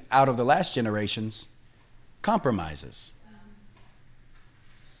conceived out of the last generation's compromises.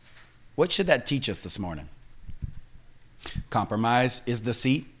 What should that teach us this morning? Compromise is the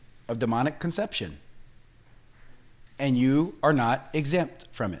seat of demonic conception. And you are not exempt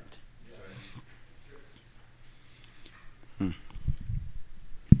from it.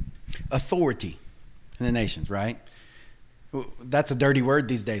 Authority in the nations, right? That's a dirty word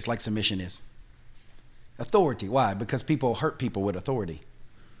these days, like submission is. Authority. Why? Because people hurt people with authority.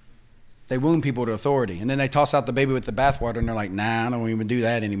 They wound people with authority. And then they toss out the baby with the bathwater and they're like, nah, I don't even do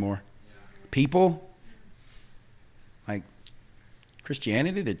that anymore. People, like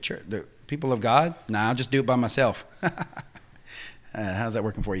Christianity, the church, the people of God, nah, I'll just do it by myself. How's that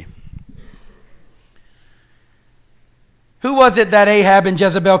working for you? Who was it that Ahab and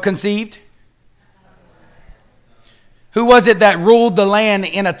Jezebel conceived? Who was it that ruled the land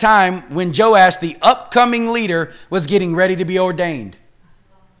in a time when Joash, the upcoming leader, was getting ready to be ordained?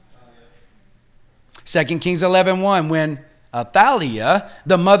 2 Kings 11:1, when Athaliah,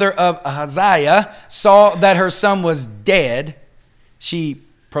 the mother of Ahaziah, saw that her son was dead, she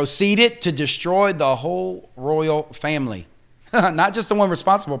proceeded to destroy the whole royal family. Not just the one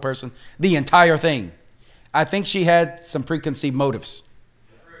responsible person, the entire thing. I think she had some preconceived motives.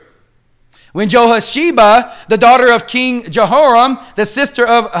 When Jehosheba, the daughter of King Jehoram, the sister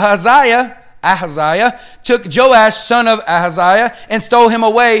of Ahaziah, took Joash, son of Ahaziah, and stole him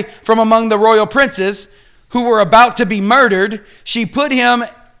away from among the royal princes who were about to be murdered, she put him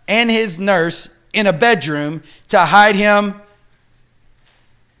and his nurse in a bedroom to hide him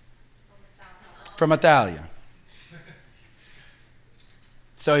from Athaliah.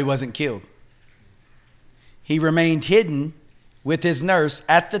 So he wasn't killed. He remained hidden with his nurse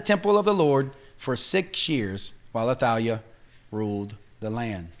at the temple of the Lord for 6 years while Athaliah ruled the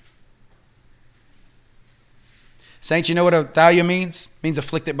land. Saints, you know what Athaliah means? It means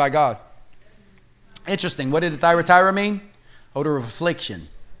afflicted by God. Interesting. What did Thyatira mean? Odor of affliction.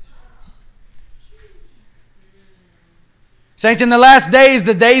 Saints, in the last days,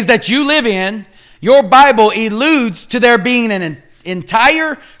 the days that you live in, your Bible alludes to there being an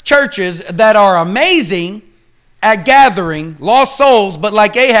entire churches that are amazing at gathering lost souls, but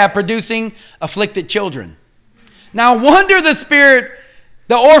like Ahab, producing afflicted children. Now wonder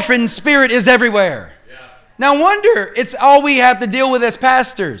the orphan spirit is everywhere. Yeah. Now wonder it's all we have to deal with as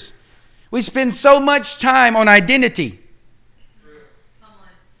pastors. We spend so much time on identity.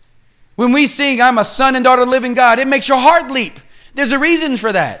 When we sing, I'm a son and daughter of the living God, it makes your heart leap. There's a reason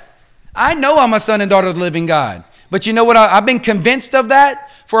for that. I know I'm a son and daughter of the living God. But you know what? I've been convinced of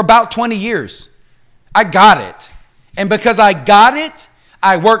that for about 20 years. I got it. And because I got it,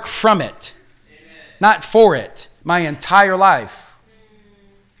 I work from it. Amen. Not for it. My entire life.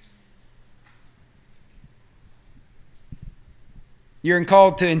 You're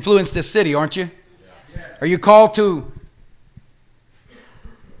called to influence this city, aren't you? Yeah. Are you called to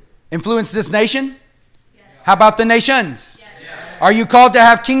influence this nation? Yes. How about the nations? Yes. Are you called to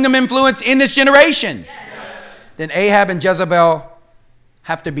have kingdom influence in this generation? Yes. Then Ahab and Jezebel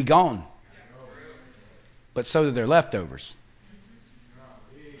have to be gone. But so do their leftovers.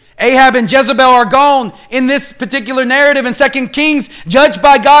 Ahab and Jezebel are gone in this particular narrative in 2 Kings, judged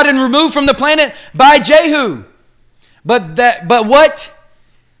by God and removed from the planet by Jehu. But what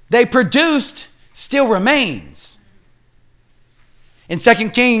they produced still remains. In 2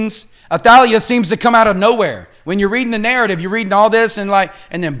 Kings, Athaliah seems to come out of nowhere. When you're reading the narrative, you're reading all this and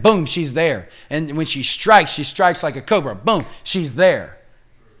then boom, she's there. And when she strikes like a cobra. Boom, she's there.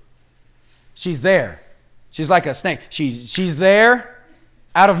 She's there. She's like a snake. She's there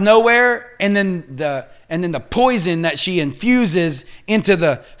out of nowhere, and then the poison that she infuses into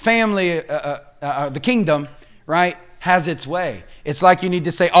the family, the kingdom, right, has its way. It's like you need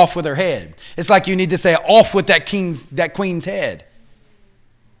to say off with her head. It's like you need to say off with that queen's head.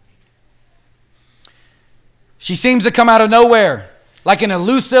 She seems to come out of nowhere, like an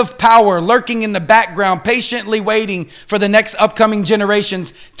elusive power lurking in the background, patiently waiting for the next upcoming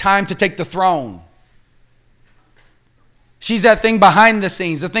generation's time to take the throne. She's that thing behind the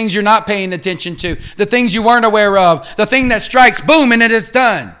scenes, the things you're not paying attention to, the things you weren't aware of, the thing that strikes, boom, and it is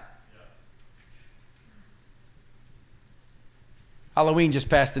done. Halloween just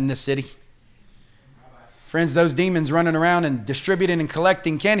passed in this city. Friends, those demons running around and distributing and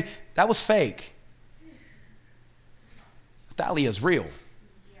collecting candy, that was fake. Athaliah is real.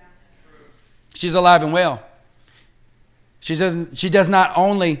 She's alive and well. She's not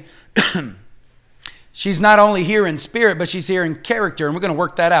only here in spirit, but she's here in character, and we're going to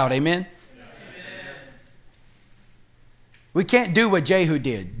work that out. Amen? Amen. We can't do what Jehu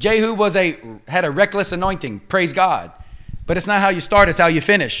did. Jehu had a reckless anointing. Praise God. But it's not how you start, it's how you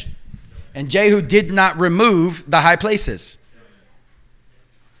finish. And Jehu did not remove the high places.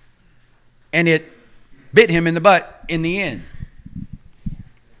 And it bit him in the butt in the end.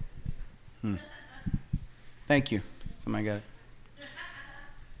 Thank you. Somebody got it.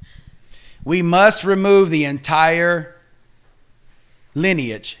 We must remove the entire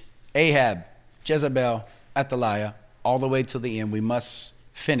lineage, Ahab, Jezebel, Athaliah, all the way to the end. We must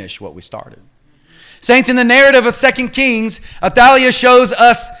finish what we started. Saints, in the narrative of 2 Kings, Athaliah shows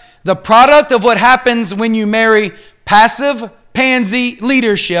us the product of what happens when you marry passive pansy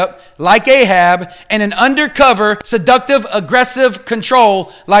leadership like Ahab and an undercover, seductive, aggressive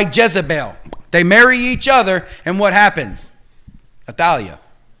control like Jezebel. They marry each other, and what happens? Athaliah.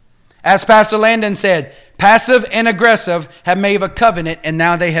 As Pastor Landon said, passive and aggressive have made a covenant, and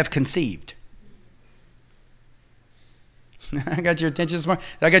now they have conceived. I got your attention this morning.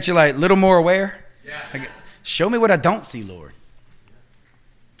 I got you a little more aware. Yeah. Show me what I don't see, Lord.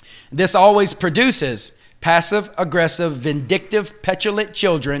 This always produces passive, aggressive, vindictive, petulant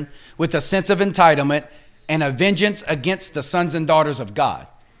children with a sense of entitlement and a vengeance against the sons and daughters of God.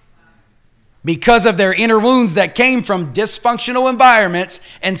 Because of their inner wounds that came from dysfunctional environments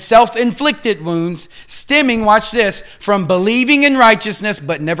and self-inflicted wounds, stemming, watch this, from believing in righteousness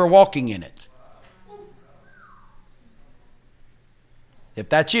but never walking in it. If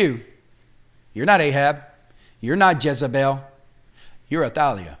that's you, you're not Ahab, you're not Jezebel, you're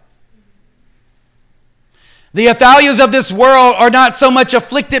Athaliah. The Athaliahs of this world are not so much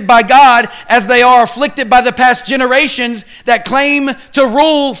afflicted by God as they are afflicted by the past generations that claim to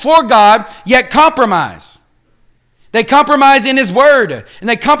rule for God, yet compromise. They compromise in His Word, and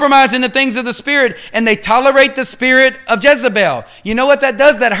they compromise in the things of the Spirit, and they tolerate the spirit of Jezebel. You know what that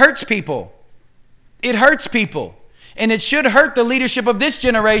does? That hurts people. It hurts people. And it should hurt the leadership of this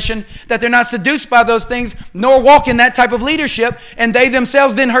generation that they're not seduced by those things, nor walk in that type of leadership, and they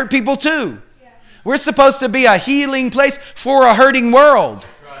themselves then hurt people too. We're supposed to be a healing place for a hurting world.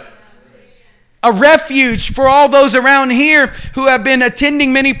 A refuge for all those around here who have been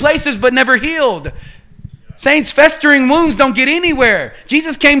attending many places but never healed. Saints, festering wounds don't get anywhere.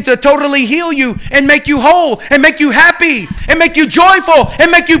 Jesus came to totally heal you and make you whole and make you happy and make you joyful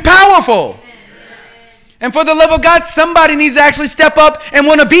and make you powerful. Amen. And for the love of God, somebody needs to actually step up and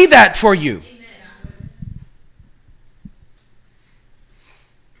want to be that for you. Amen.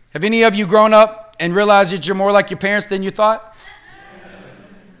 Have any of you grown up and realized that you're more like your parents than you thought?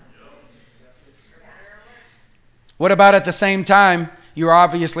 What about at the same time, you're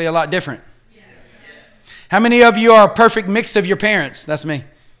obviously a lot different? How many of you are a perfect mix of your parents? That's me.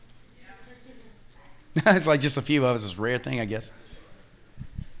 It's like just a few of us. It's a rare thing, I guess.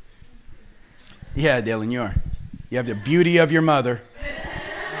 Yeah, Dylan, you are. You have the beauty of your mother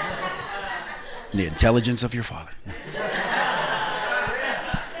and the intelligence of your father.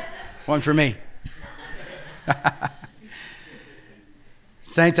 One for me.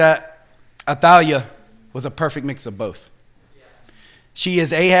 Saints, Athaliah was a perfect mix of both. She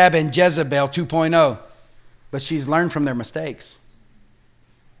is Ahab and Jezebel 2.0. But she's learned from their mistakes.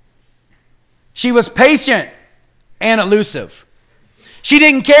 She was patient and elusive. She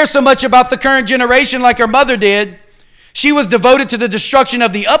didn't care so much about the current generation like her mother did. She was devoted to the destruction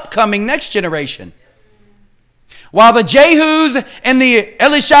of the upcoming next generation. While the Jehus and the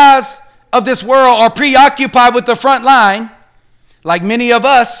Elishas of this world are preoccupied with the front line, like many of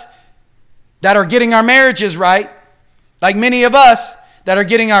us that are getting our marriages right, like many of us that are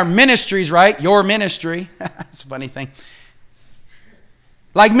getting our ministries right, your ministry, it's a funny thing.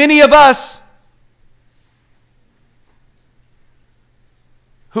 Like many of us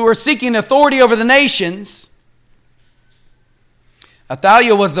who are seeking authority over the nations,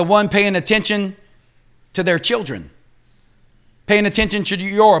 Athaliah was the one paying attention to their children, paying attention to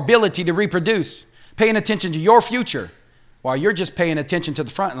your ability to reproduce, paying attention to your future, while you're just paying attention to the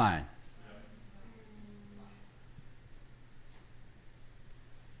front line.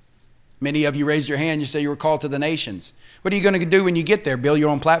 Many of you raised your hand. You say you were called to the nations. What are you going to do when you get there? Build your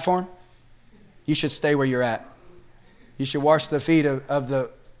own platform? You should stay where you're at. You should wash the feet of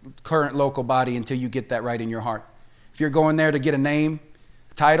the current local body until you get that right in your heart. If you're going there to get a name,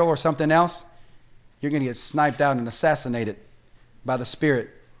 title, or something else, you're going to get sniped out and assassinated by the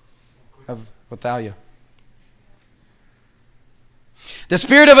spirit of Athaliah. The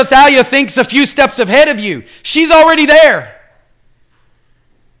spirit of Athaliah thinks a few steps ahead of you. She's already there.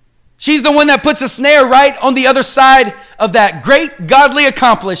 She's the one that puts a snare right on the other side of that great godly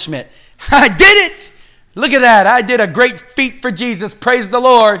accomplishment. I did it. Look at that. I did a great feat for Jesus. Praise the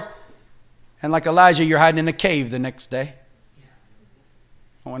Lord. And like Elijah, you're hiding in a cave the next day.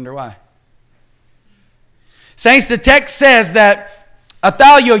 I wonder why. Saints, the text says that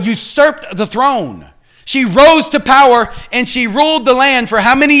Athaliah usurped the throne. She rose to power and she ruled the land for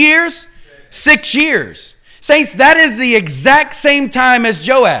how many years? 6 years. Saints, that is the exact same time as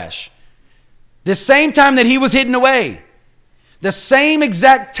Joash. The same time that he was hidden away. The same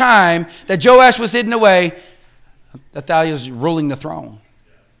exact time that Joash was hidden away, Athaliah is ruling the throne.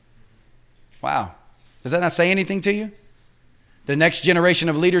 Wow. Does that not say anything to you? The next generation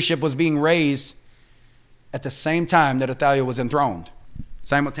of leadership was being raised at the same time that Athaliah was enthroned,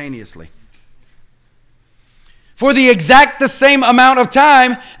 simultaneously. For the same amount of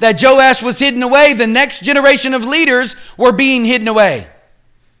time that Joash was hidden away, the next generation of leaders were being hidden away.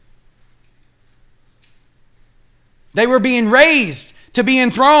 They were being raised to be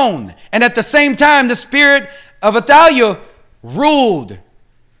enthroned. And at the same time, the spirit of Athaliah ruled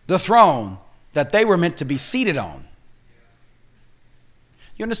the throne that they were meant to be seated on.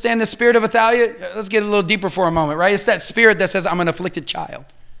 You understand the spirit of Athaliah? Let's get a little deeper for a moment, right? It's that spirit that says, I'm an afflicted child.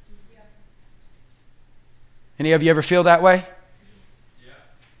 Any of you ever feel that way? Yeah.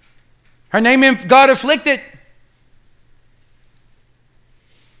 Her name meant God afflicted.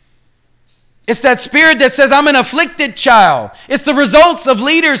 It's that spirit that says, I'm an afflicted child. It's the results of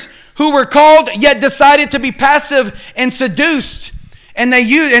leaders who were called yet decided to be passive and seduced. And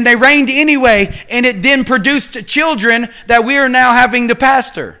they reigned anyway. And it then produced children that we are now having to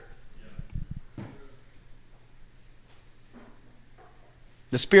pastor.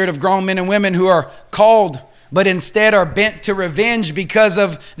 The spirit of grown men and women who are called but instead are bent to revenge because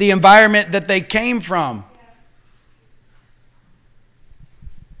of the environment that they came from.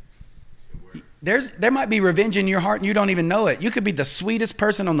 There might be revenge in your heart and you don't even know it. You could be the sweetest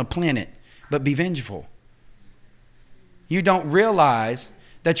person on the planet, but be vengeful. You don't realize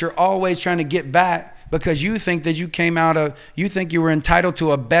that you're always trying to get back because you think that you think you were entitled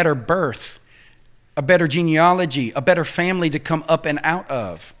to a better birth, a better genealogy, a better family to come up and out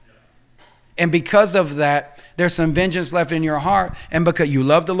of. And because of that, there's some vengeance left in your heart. And because you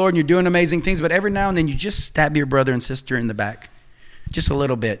love the Lord and you're doing amazing things, but every now and then you just stab your brother and sister in the back. Just a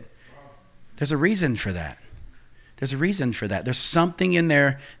little bit. There's a reason for that. There's a reason for that. There's something in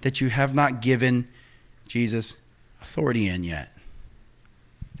there that you have not given Jesus authority in yet.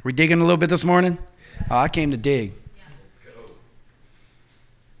 Are we digging a little bit this morning? Oh, I came to dig.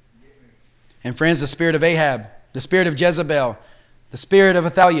 And friends, the spirit of Ahab, the spirit of Jezebel, the spirit of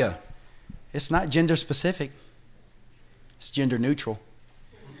Athaliah, it's not gender specific. It's gender neutral.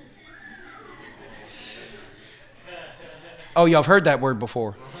 Oh, y'all have heard that word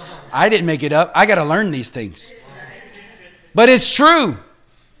before. I didn't make it up. I got to learn these things. But it's true.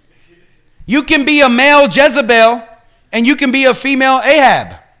 You can be a male Jezebel and you can be a female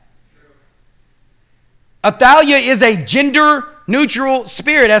Ahab. Athaliah is a gender neutral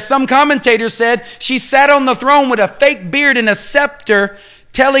spirit. As some commentators said, she sat on the throne with a fake beard and a scepter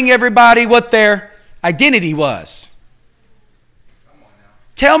telling everybody what their identity was.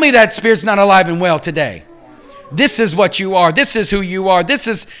 Tell me that spirit's not alive and well today. This is what you are. This is who you are. This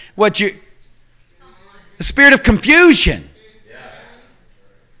is what you... The spirit of confusion.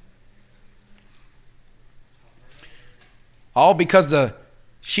 All because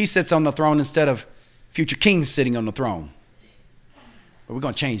she sits on the throne instead of future kings sitting on the throne. But we're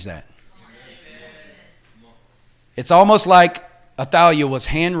going to change that. It's almost like Athaliah was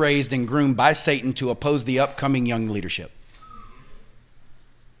hand-raised and groomed by Satan to oppose the upcoming young leadership.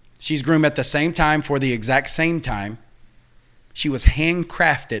 She's groomed at the same time for the exact same time. She was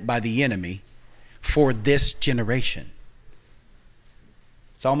handcrafted by the enemy for this generation.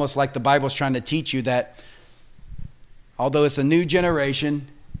 It's almost like the Bible's trying to teach you that although it's a new generation,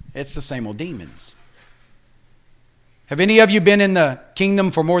 it's the same old demons. Have any of you been in the kingdom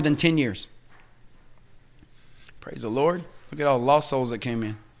for more than 10 years? Praise the Lord. Look at all the lost souls that came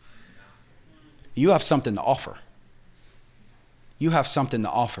in. You have something to offer. You have something to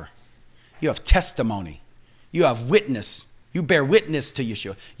offer. You have testimony. You have witness. You bear witness to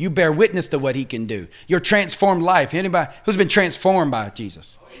Yeshua. You bear witness to what he can do. Your transformed life. Anybody who's been transformed by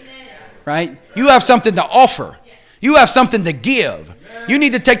Jesus? Amen. Right? You have something to offer. You have something to give. You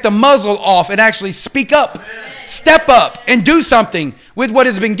need to take the muzzle off and actually speak up. Step up and do something with what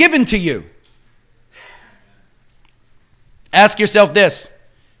has been given to you. Ask yourself this.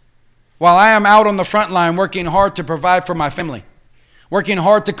 While I am out on the front line working hard to provide for my family, working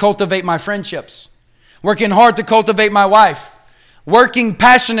hard to cultivate my friendships, working hard to cultivate my wife, working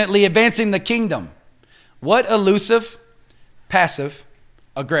passionately advancing the kingdom, what elusive, passive,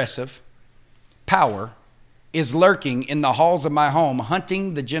 aggressive power is lurking in the halls of my home,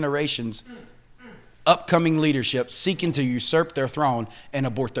 hunting the generation's upcoming leadership, seeking to usurp their throne and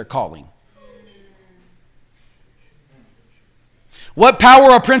abort their calling? What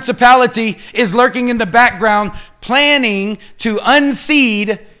power or principality is lurking in the background, planning to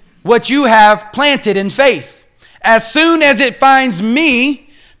unseed what you have planted in faith? As soon as it finds me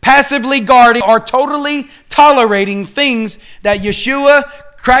passively guarding or totally tolerating things that Yeshua,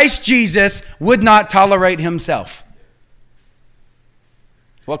 Christ Jesus, would not tolerate himself.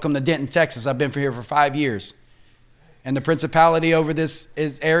 Welcome to Denton, Texas. I've been here for 5 years. And the principality over this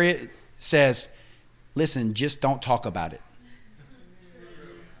area says, listen, just don't talk about it.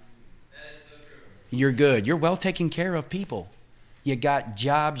 You're good. You're well taken care of people. You got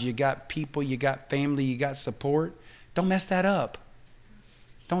jobs, you got people, you got family, you got support. Don't mess that up.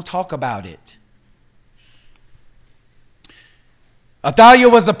 Don't talk about it. Athaliah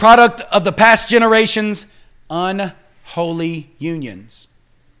was the product of the past generation's unholy unions.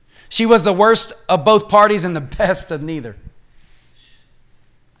 She was the worst of both parties and the best of neither.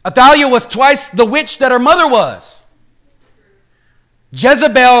 Athaliah was twice the witch that her mother was.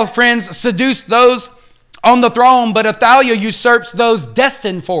 Jezebel, friends, seduced those on the throne, but Athaliah usurps those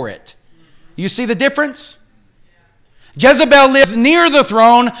destined for it. You see the difference? Jezebel lives near the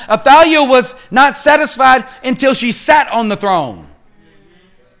throne. Athaliah was not satisfied until she sat on the throne.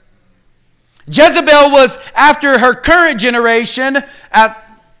 Jezebel was after her current generation.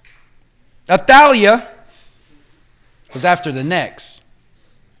 Athaliah was after the next.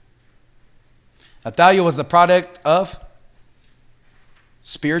 Athaliah was the product of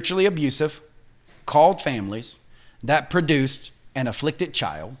spiritually abusive, called families that produced an afflicted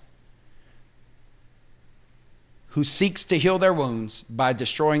child who seeks to heal their wounds by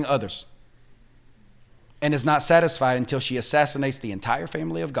destroying others and is not satisfied until she assassinates the entire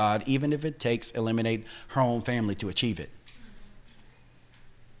family of God, even if it takes eliminate her own family to achieve it.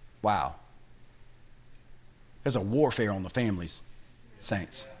 Wow. There's a warfare on the families,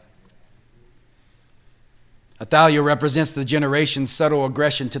 saints. Athaliah represents the generation's subtle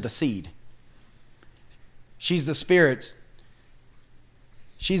aggression to the seed. She's the spirit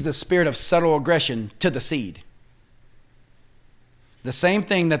of subtle aggression to the seed. The same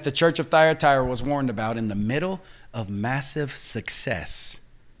thing that the church of Thyatira was warned about in the middle of massive success.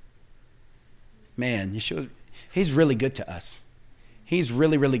 Man, he's really good to us. He's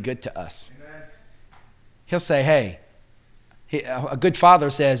really, really good to us. He'll say, hey, a good father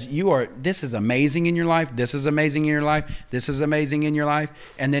says, this is amazing in your life. This is amazing in your life. This is amazing in your life.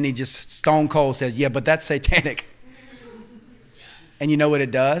 And then he just stone cold says, yeah, but that's satanic. And you know what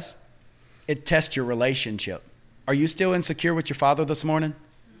it does? It tests your relationship. Are you still insecure with your father this morning?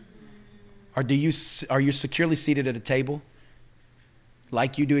 Or are you securely seated at a table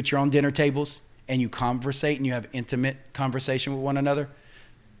like you do at your own dinner tables, and you conversate and you have intimate conversation with one another?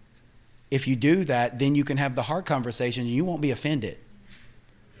 If you do that, then you can have the hard conversation and you won't be offended.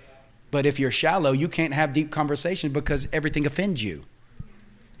 But if you're shallow, you can't have deep conversation because everything offends you.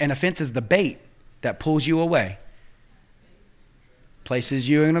 And offense is the bait that pulls you away, places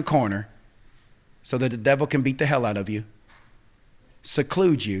you in a corner so that the devil can beat the hell out of you,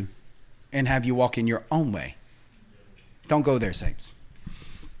 seclude you, and have you walk in your own way. Don't go there, saints.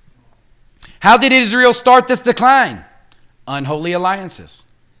 How did Israel start this decline? Unholy alliances.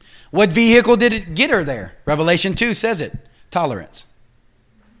 What vehicle did it get her there? Revelation 2 says it. Tolerance.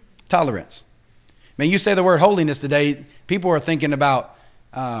 Tolerance. Man, you say the word holiness today, people are thinking about,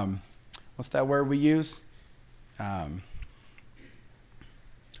 what's that word we use?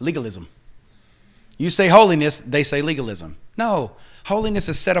 Legalism. You say holiness, they say legalism. No, holiness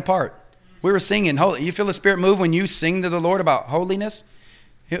is set apart. We were singing, you feel the Spirit move when you sing to the Lord about holiness?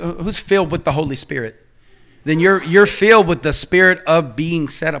 Who's filled with the Holy Spirit? Then you're filled with the spirit of being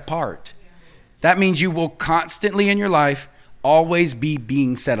set apart. That means you will constantly in your life always be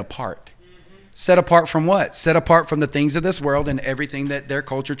being set apart. Set apart from what? Set apart from the things of this world and everything that their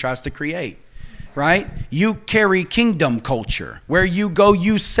culture tries to create. Right? You carry kingdom culture. Where you go,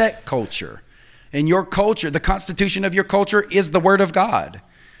 you set culture. And your culture, the constitution of your culture is the Word of God.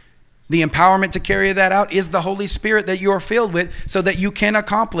 The empowerment to carry that out is the Holy Spirit that you are filled with so that you can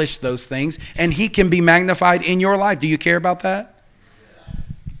accomplish those things and He can be magnified in your life. Do you care about that? Yes.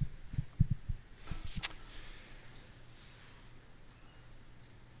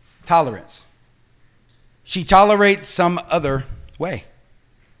 Tolerance. She tolerates some other way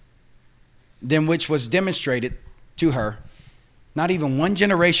than which was demonstrated to her, not even one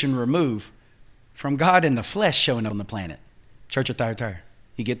generation removed from God in the flesh showing up on the planet. Church of Thyatira.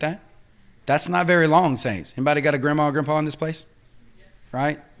 You get that? That's not very long, saints. Anybody got a grandma or grandpa in this place?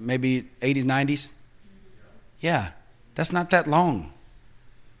 Right? Maybe 80s, 90s? Yeah, that's not that long.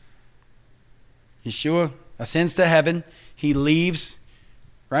 Yeshua ascends to heaven. He leaves,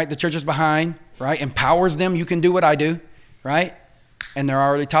 right? The church is behind, right? Empowers them. You can do what I do, right? And they're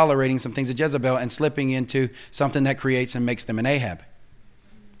already tolerating some things of Jezebel and slipping into something that creates and makes them an Ahab.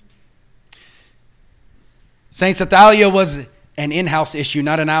 Saints, Athaliah was an in-house issue,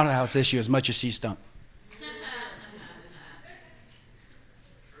 not an out-house issue as much as she stunk.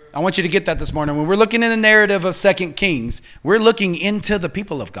 I want you to get that this morning. When we're looking in the narrative of 2 Kings, we're looking into the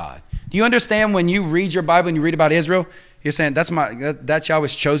people of God. Do you understand when you read your Bible and you read about Israel, you're saying that's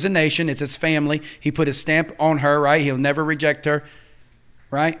Yahweh's chosen nation. It's His family. He put His stamp on her, right? He'll never reject her,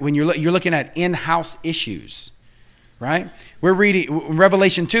 right? When you're looking at in-house issues, right? We're reading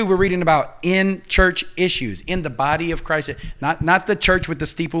Revelation 2. We're reading about in-church issues in the body of Christ. Not the church with the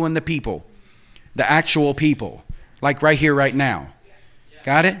steeple and the people, the actual people, like right here, right now.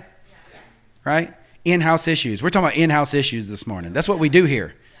 Got it? Right? In-house issues. We're talking about in-house issues this morning. That's what we do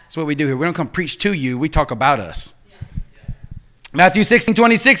here. That's what we do here. We don't come preach to you. We talk about us. Matthew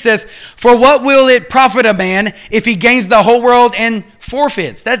 16:26 says, "For what will it profit a man if he gains the whole world and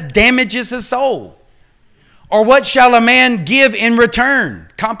forfeits?" That damages his soul. Or what shall a man give in return?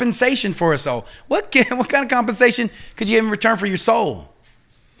 Compensation for a soul. What kind of compensation could you give in return for your soul?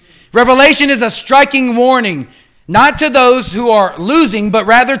 Revelation is a striking warning, not to those who are losing, but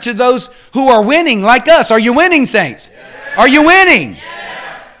rather to those who are winning, like us. Are you winning, saints? Yes. Are you winning?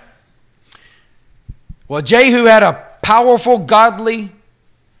 Yes. Well, Jehu had a powerful, godly,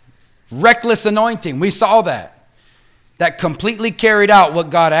 reckless anointing. We saw that. That completely carried out what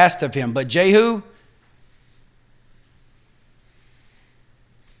God asked of him. But Jehu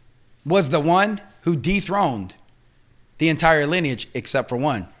was the one who dethroned the entire lineage except for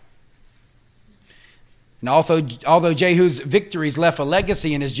one. And although Jehu's victories left a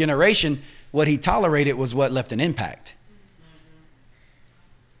legacy in his generation, what he tolerated was what left an impact.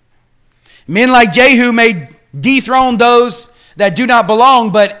 Men like Jehu may dethrone those that do not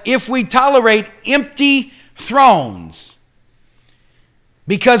belong, but if we tolerate empty thrones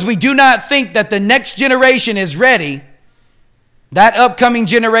because we do not think that the next generation is ready, that upcoming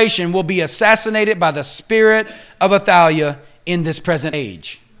generation will be assassinated by the spirit of Athaliah in this present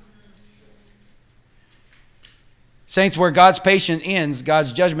age. Saints, where God's patience ends,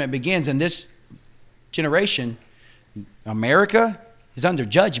 God's judgment begins. In this generation, America is under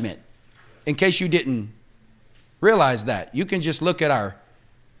judgment. In case you didn't realize that, you can just look at our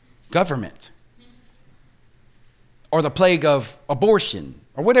government or the plague of abortion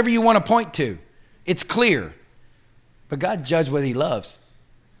or whatever you want to point to. It's clear. But God judges what he loves,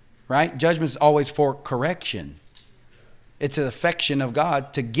 right? Judgment is always for correction. It's an affection of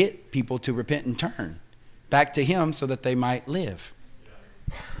God to get people to repent and turn back to him so that they might live.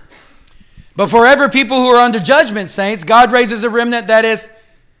 But forever people who are under judgment, saints, God raises a remnant that is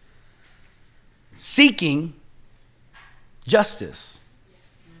seeking justice.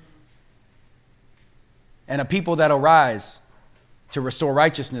 And a people that will rise to restore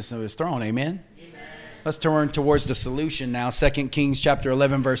righteousness of his throne. Amen? Amen. Let's turn towards the solution now. 2 Kings chapter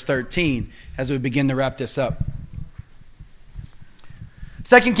 11, verse 13, as we begin to wrap this up.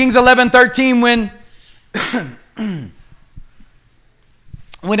 2 Kings 11:13,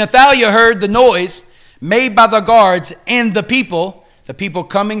 when Athaliah heard the noise made by the guards and the people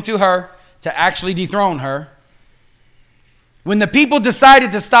coming to her to actually dethrone her, when the people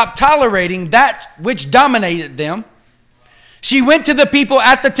decided to stop tolerating that which dominated them, she went to the people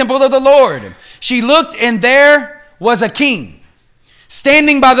at the temple of the Lord. She looked, and there was a king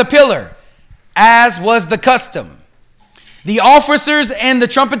standing by the pillar, as was the custom. The officers and the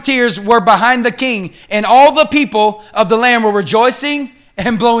trumpeters were behind the king, and all the people of the land were rejoicing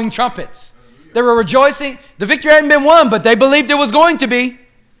and blowing trumpets. They were rejoicing. The victory hadn't been won, but they believed it was going to be.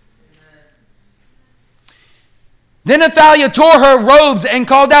 Then Athaliah tore her robes and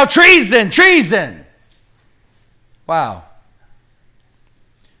called out, "Treason! Treason!" Wow.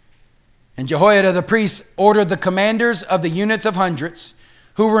 And Jehoiada the priest ordered the commanders of the units of hundreds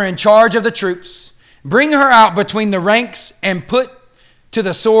who were in charge of the troops, "Bring her out between the ranks and put to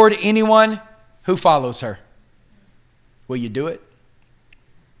the sword anyone who follows her." Will you do it?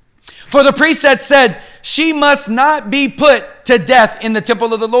 For the priest had said, "She must not be put to death in the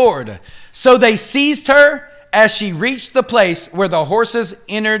temple of the Lord." So they seized her as she reached the place where the horses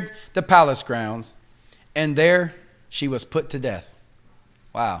entered the palace grounds, and there she was put to death.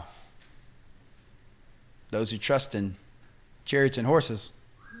 Wow. Those who trust in chariots and horses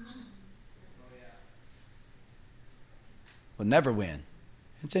will never win.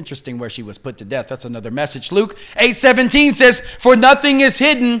 It's interesting where she was put to death. That's another message. Luke 8:17 says, "For nothing is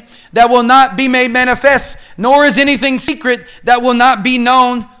hidden that will not be made manifest, nor is anything secret that will not be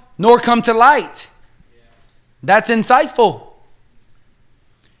known nor come to light." That's insightful.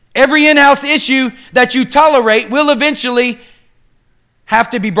 Every in-house issue that you tolerate will eventually have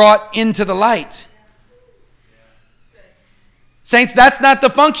to be brought into the light. Saints, that's not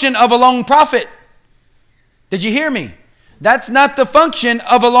the function of a lone prophet. Did you hear me? That's not the function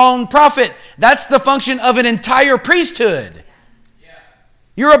of a lone prophet. That's the function of an entire priesthood.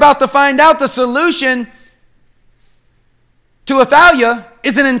 You're about to find out the solution to Athaliah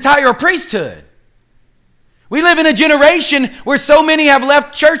is an entire priesthood. We live in a generation where so many have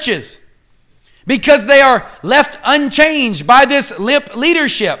left churches because they are left unchanged by this lip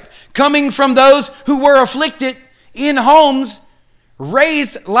leadership coming from those who were afflicted in homes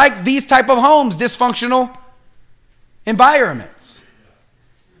raised like these type of homes, dysfunctional environments.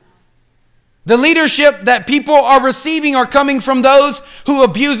 The leadership that people are receiving are coming from those who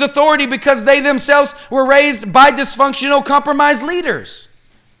abuse authority because they themselves were raised by dysfunctional, compromised leaders.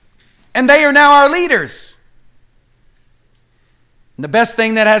 And they are now our leaders. And the best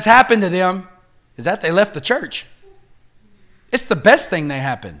thing that has happened to them is that they left the church. It's the best thing that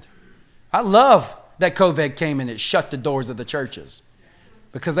happened. I love that COVID came and it shut the doors of the churches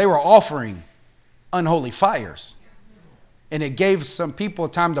because they were offering unholy fires. And it gave some people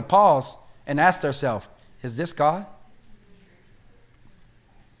time to pause and ask themselves, is this God?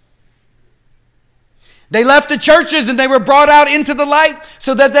 They left the churches and they were brought out into the light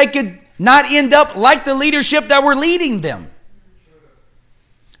so that they could not end up like the leadership that were leading them.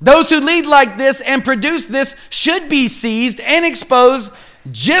 Those who lead like this and produce this should be seized and exposed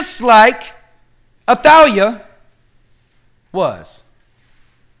just like Athaliah was.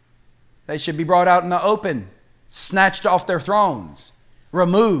 They should be brought out in the open, snatched off their thrones,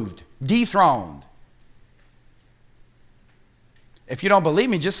 removed, dethroned. If you don't believe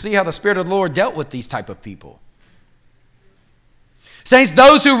me, just see how the Spirit of the Lord dealt with these type of people. Saints,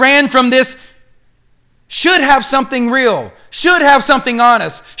 those who ran from this should have something real, should have something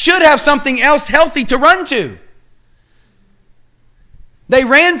honest, should have something else healthy to run to. They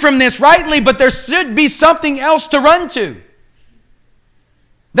ran from this rightly, but there should be something else to run to.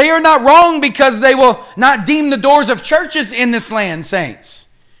 They are not wrong because they will not deem the doors of churches in this land, saints.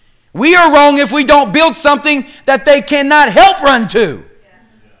 We are wrong if we don't build something that they cannot help run to.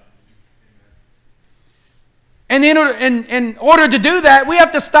 And in order to do that, we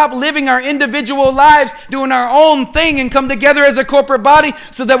have to stop living our individual lives, doing our own thing, and come together as a corporate body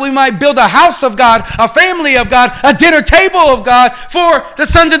so that we might build a house of God, a family of God, a dinner table of God for the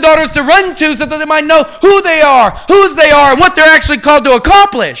sons and daughters to run to so that they might know who they are, whose they are, and what they're actually called to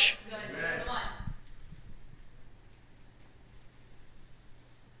accomplish.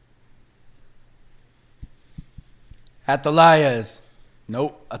 Athaliah is,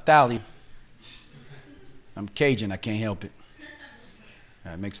 nope, Athaliah. I'm Cajun, I can't help it.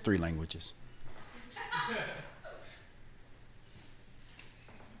 It makes 3 languages.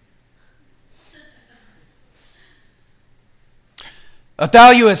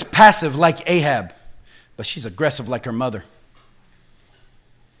 Athaliah is passive like Ahab, but she's aggressive like her mother.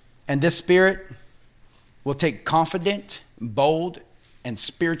 And this spirit will take confident, bold, and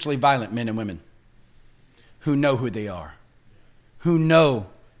spiritually violent men and women who know who they are, who know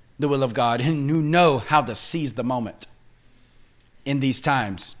the will of God, and who know how to seize the moment in these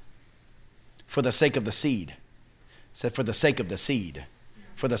times for the sake of the seed. Said for the sake of the seed,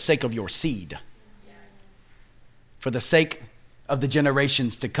 for the sake of your seed, for the sake of the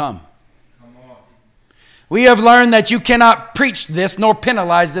generations to come. We have learned that you cannot preach this nor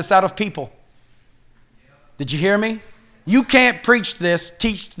penalize this out of people. Did you hear me? You can't preach this,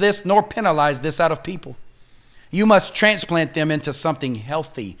 teach this, nor penalize this out of people. You must transplant them into something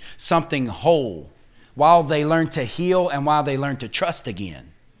healthy, something whole, while they learn to heal and while they learn to trust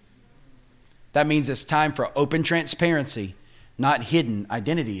again. That means it's time for open transparency, not hidden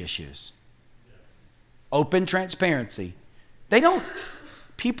identity issues. Open transparency.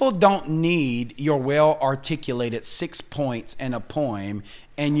 People don't need your well-articulated 6 points and a poem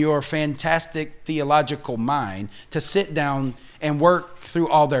and your fantastic theological mind to sit down and work through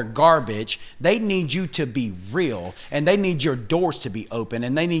all their garbage. They need you to be real, and they need your doors to be open,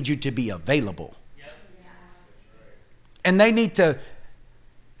 and they need you to be available. And they need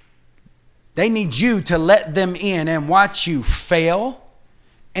you to let them in and watch you fail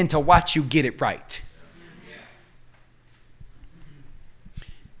and to watch you get it right.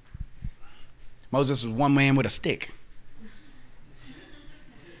 Moses was one man with a stick.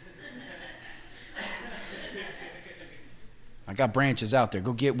 I got branches out there.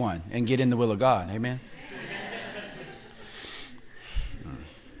 Go get one and get in the will of God. Amen.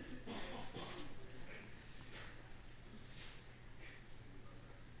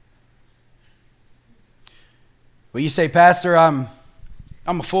 Well, you say, Pastor, I'm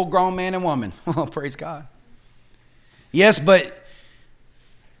a full-grown man and woman. Well, praise God. Yes, but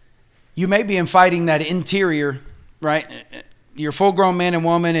you may be fighting that interior, right? You're a full-grown man and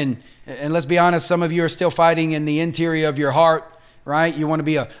woman, and let's be honest, some of you are still fighting in the interior of your heart, right? You want to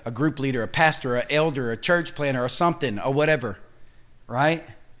be a group leader, a pastor, an elder, a church planner, or something, or whatever, right?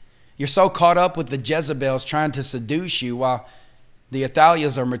 You're so caught up with the Jezebels trying to seduce you while the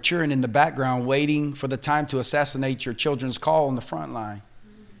Athaliahs are maturing in the background, waiting for the time to assassinate your children's call on the front line.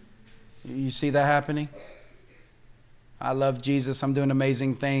 You see that happening? I love Jesus. I'm doing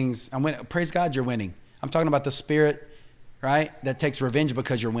amazing things. I'm winning. Praise God, you're winning. I'm talking about the spirit, right, that takes revenge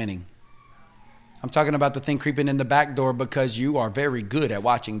because you're winning. I'm talking about the thing creeping in the back door because you are very good at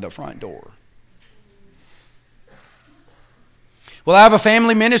watching the front door. Well, I have a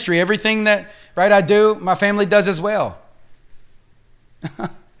family ministry. Everything that, right, I do, my family does as well.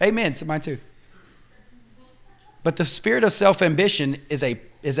 Amen. So mine too. But the spirit of self-ambition is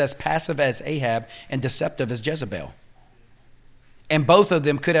as passive as Ahab and deceptive as Jezebel. And both of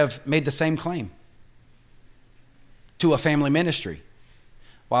them could have made the same claim to a family ministry,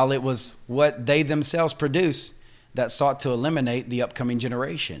 while it was what they themselves produce that sought to eliminate the upcoming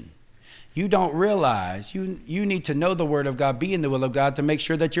generation. You don't realize you need to know the word of God, be in the will of God to make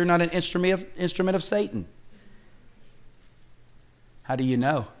sure that you're not an instrument of Satan. How do you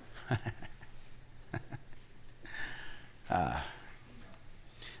know?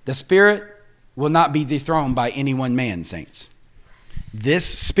 The spirit will not be dethroned by any one man, saints. This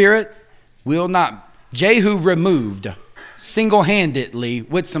spirit will not. Jehu removed single-handedly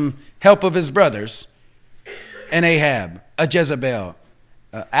with some help of his brothers and Ahab, a Jezebel,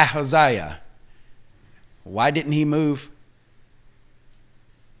 Ahaziah. Why didn't he move?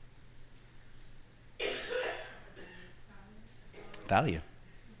 Thalia.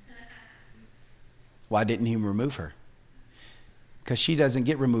 Why didn't he remove her? Because she doesn't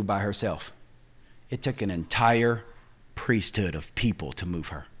get removed by herself. It took an entire priesthood of people to move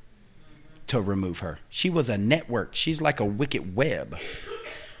her, to remove her. She was a network. She's like a wicked web.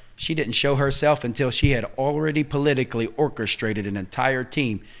 She didn't show herself until she had already politically orchestrated an entire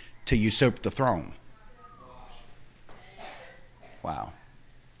team to usurp the throne. Wow.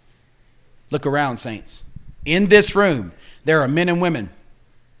 Look around, saints. In this room, there are men and women.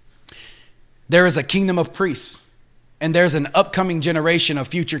 There is a kingdom of priests, and there's an upcoming generation of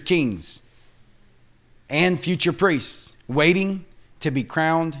future kings and future priests waiting to be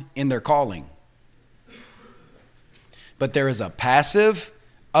crowned in their calling. But there is a passive,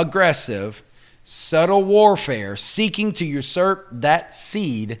 aggressive, subtle warfare seeking to usurp that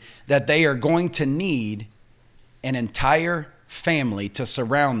seed that they are going to need an entire family to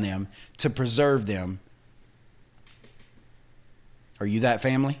surround them, to preserve them. Are you that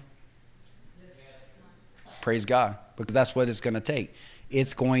family? Yes. Praise God, because that's what it's going to take.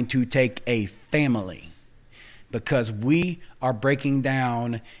 It's going to take a family, because we are breaking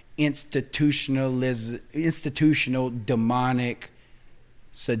down institutional, demonic,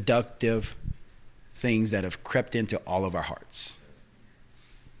 seductive things that have crept into all of our hearts.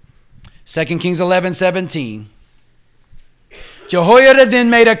 2 Kings 11:17. Jehoiada then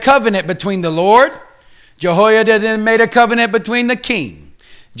made a covenant between the Lord. Jehoiada then made a covenant between the king.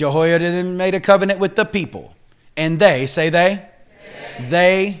 Jehoiada then made a covenant with the people. And they, say they?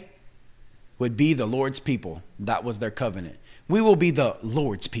 They would be the Lord's people. That was their covenant. We will be the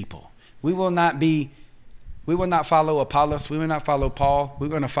Lord's people. We will not follow Apollos. We will not follow Paul. We're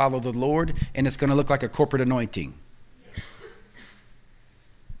going to follow the Lord, and it's going to look like a corporate anointing.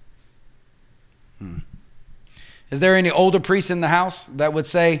 Is there any older priests in the house that would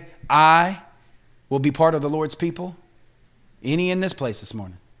say, I will be part of the Lord's people? Any in this place this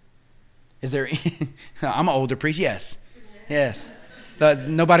morning? Is there? I'm an older priest. Yes. Yes.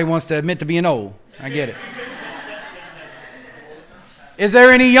 Nobody wants to admit to being old. I get it. Is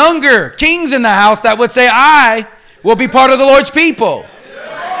there any younger kings in the house that would say, I will be part of the Lord's people?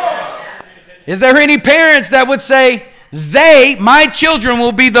 Is there any parents that would say, my children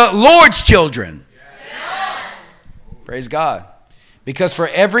will be the Lord's children? Praise God. Because for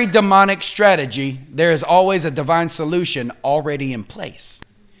every demonic strategy, there is always a divine solution already in place.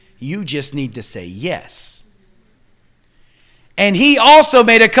 You just need to say yes. And he also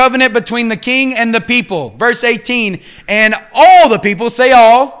made a covenant between the king and the people. Verse 18, and all the people, say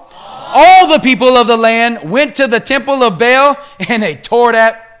all the people of the land went to the temple of Baal, and they tore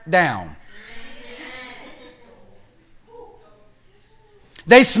that down.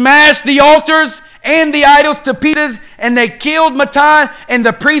 They smashed the altars and the idols to pieces, and they killed Mattan and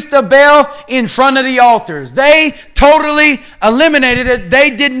the priest of Baal in front of the altars. They totally eliminated it. They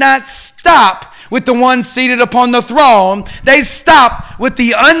did not stop with the one seated upon the throne. They stopped with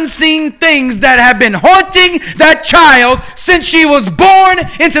the unseen things that have been haunting that child since she was born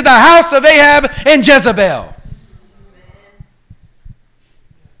into the house of Ahab and Jezebel.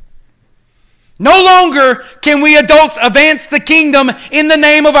 No longer can we adults advance the kingdom in the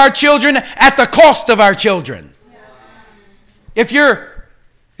name of our children at the cost of our children. If you're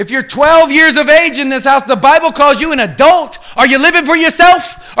 12 years of age in this house, the Bible calls you an adult. Are you living for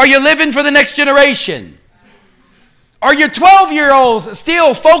yourself? Are you living for the next generation? Are your 12-year-olds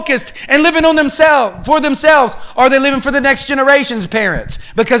still focused and living on for themselves? Are they living for the next generation's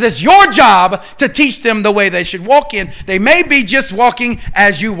parents? Because it's your job to teach them the way they should walk in. They may be just walking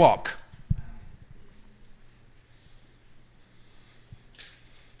as you walk.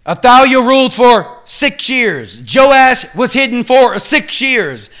 Athaliah ruled for 6 years. Joash was hidden for 6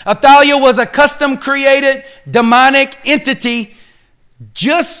 years. Athaliah was a custom-created demonic entity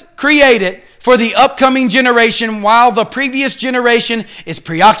just created for the upcoming generation, while the previous generation is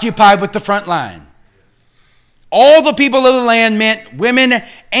preoccupied with the front line. All the people of the land meant women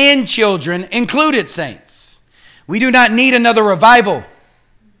and children, included saints. We do not need another revival.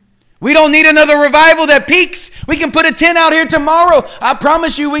 We don't need another revival that peaks. We can put a tent out here tomorrow. I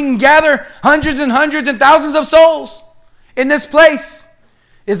promise you we can gather hundreds and hundreds and thousands of souls in this place.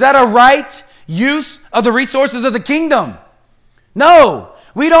 Is that a right use of the resources of the kingdom? No.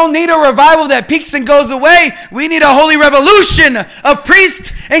 We don't need a revival that peaks and goes away. We need a holy revolution of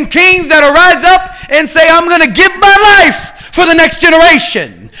priests and kings that arise up and say, I'm going to give my life for the next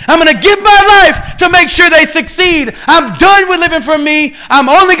generation. I'm going to give my life to make sure they succeed. I'm done with living for me. I'm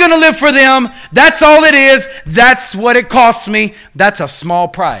only going to live for them. That's all it is. That's what it costs me. That's a small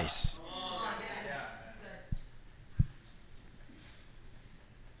price.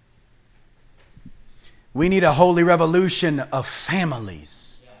 We need a holy revolution of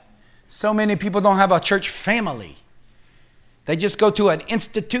families. So many people don't have a church family. They just go to an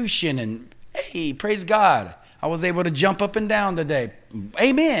institution and, hey, praise God, I was able to jump up and down today.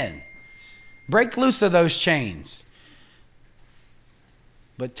 Amen. Break loose of those chains.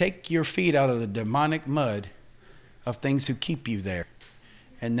 But take your feet out of the demonic mud of things who keep you there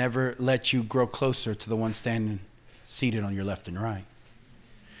and never let you grow closer to the one standing seated on your left and right.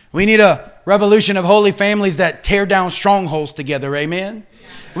 We need a revolution of holy families that tear down strongholds together. Amen.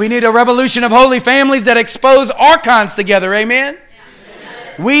 We need a revolution of holy families that expose archons together. Amen.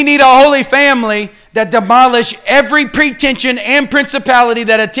 We need a holy family that demolish every pretension and principality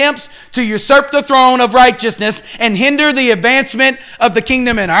that attempts to usurp the throne of righteousness and hinder the advancement of the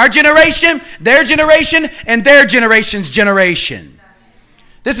kingdom in our generation, and their generation's generation.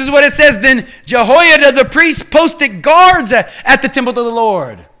 This is what it says. Then Jehoiada the priest posted guards at the temple of the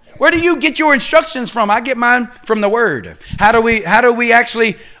Lord. Where do you get your instructions from? I get mine from the Word. How do we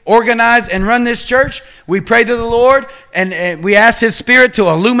actually organize and run this church? We pray to the Lord and we ask His Spirit to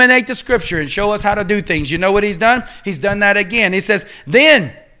illuminate the Scripture and show us how to do things. You know what He's done? He's done that again. He says,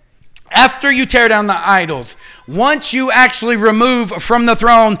 then after you tear down the idols, once you actually remove from the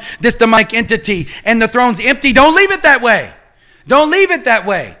throne this demonic entity and the throne's empty, don't leave it that way. Don't leave it that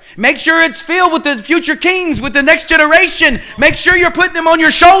way. Make sure it's filled with the future kings, with the next generation. Make sure you're putting them on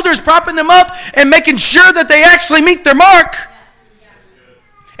your shoulders, propping them up, and making sure that they actually meet their mark.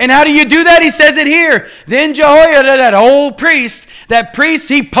 And how do you do that? He says it here. Then Jehoiada, that old priest,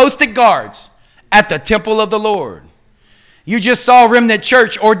 he posted guards at the temple of the Lord. You just saw Remnant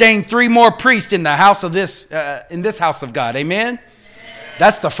Church ordain 3 more priests in the house of in this house of God. Amen?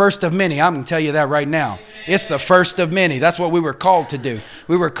 That's the first of many. I'm going to tell you that right now. It's the first of many. That's what we were called to do.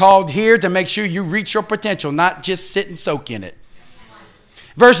 We were called here to make sure you reach your potential, not just sit and soak in it.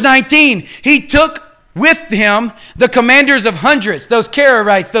 Verse 19, he took with him the commanders of hundreds, those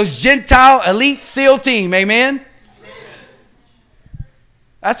Karaites, those Gentile elite SEAL team. Amen?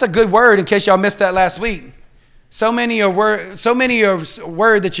 That's a good word in case y'all missed that last week. So many are word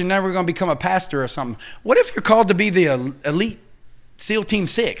that you're never going to become a pastor or something. What if you're called to be the elite SEAL Team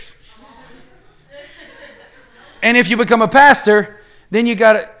 6? And if you become a pastor, then you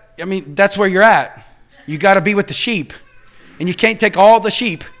got to, that's where you're at. You got to be with the sheep. And you can't take all the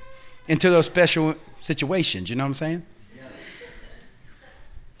sheep into those special situations. You know what I'm saying?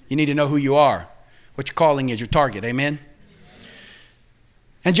 You need to know who you are, what your calling is, your target. Amen?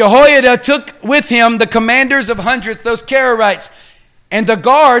 And Jehoiada took with him the commanders of hundreds, those Karaites, and the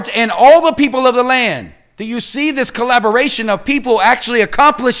guards, and all the people of the land. Do you see this collaboration of people actually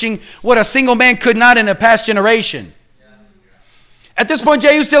accomplishing what a single man could not in a past generation? At this point,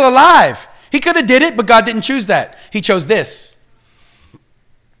 Jehu's still alive. He could have did it, but God didn't choose that. He chose this.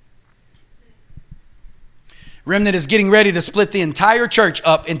 Remnant is getting ready to split the entire church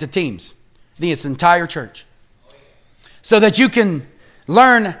up into teams. This entire church. So that you can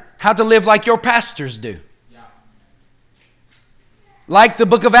learn how to live like your pastors do. Like the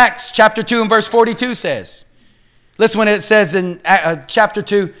book of Acts, chapter 2 and verse 42 says. Listen when it says in chapter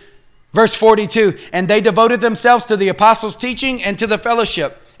 2, verse 42. And they devoted themselves to the apostles' teaching and to the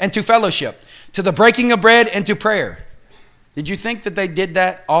fellowship, to the breaking of bread and to prayer. Did you think that they did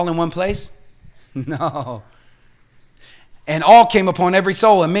that all in one place? No. And all came upon every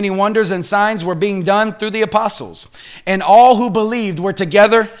soul, and many wonders and signs were being done through the apostles. And all who believed were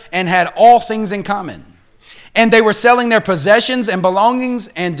together and had all things in common. And they were selling their possessions and belongings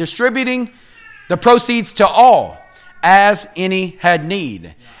and distributing the proceeds to all as any had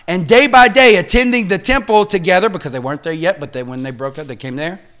need. And day by day attending the temple together, because they weren't there yet, but when they broke up, they came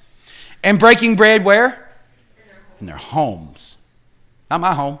there. And breaking bread where? In their homes. Not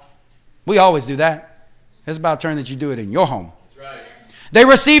my home. We always do that. It's about turn that you do it in your home. That's right. They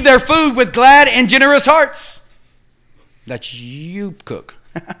received their food with glad and generous hearts. That you cook.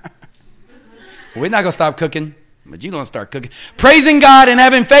 We're not going to stop cooking, but you're going to start cooking. Praising God and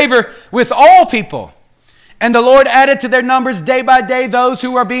having favor with all people. And the Lord added to their numbers day by day those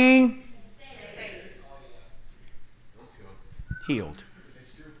who are being healed.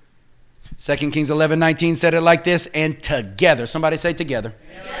 2 Kings 11:19 said it like this, and together, somebody say together.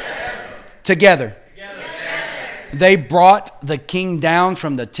 Together. They brought the king down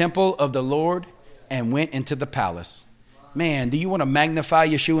from the temple of the Lord and went into the palace. Man, do you want to magnify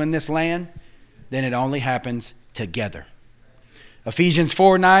Yeshua in this land? Then it only happens together. Ephesians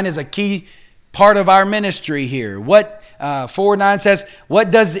 4:9 is a key part of our ministry here. What 4:9 says,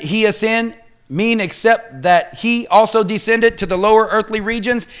 what does he ascend mean except that he also descended to the lower earthly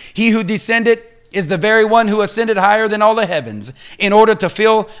regions? He who descended is the very one who ascended higher than all the heavens in order to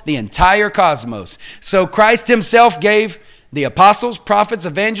fill the entire cosmos. So Christ himself gave the apostles, prophets,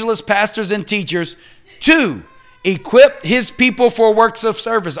 evangelists, pastors, and teachers to equip his people for works of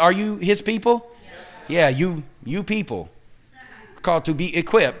service. Are you his people? Yeah, you people called to be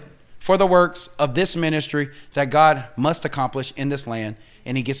equipped for the works of this ministry that God must accomplish in this land,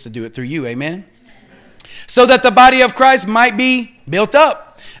 and he gets to do it through you. Amen? So that the body of Christ might be built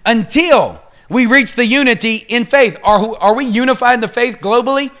up until we reach the unity in faith. Are we unified in the faith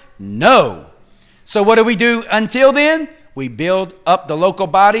globally? No. So what do we do until then? We build up the local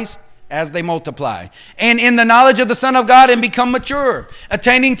bodies as they multiply, and in the knowledge of the Son of God, and become mature,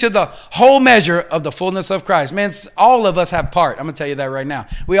 attaining to the whole measure of the fullness of Christ. Man, all of us have part. I'm going to tell you that right now.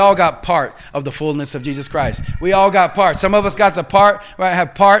 We all got part of the fullness of Jesus Christ. We all got part. Some of us got the part, right,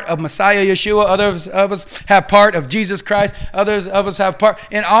 have part of Messiah Yeshua. Others of us have part of Jesus Christ. Others of us have part.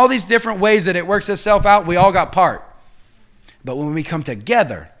 In all these different ways that it works itself out, we all got part. But when we come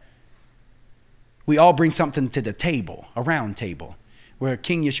together, we all bring something to the table, a round table, where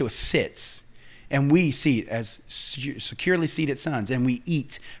King Yeshua sits, and we seat as securely seated sons, and we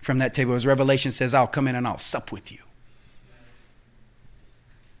eat from that table. As Revelation says, I'll come in and I'll sup with you.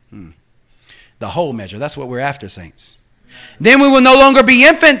 The whole measure. That's what we're after, saints. Then we will no longer be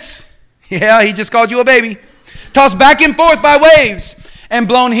infants. Yeah, he just called you a baby. Tossed back and forth by waves, and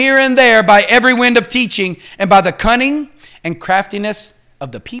blown here and there by every wind of teaching, and by the cunning and craftiness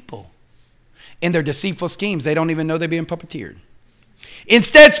of the people. In their deceitful schemes, they don't even know they're being puppeteered.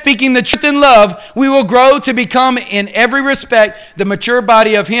 Instead, speaking the truth in love, we will grow to become in every respect the mature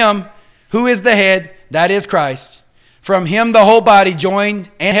body of him who is the head, that is Christ. From him the whole body,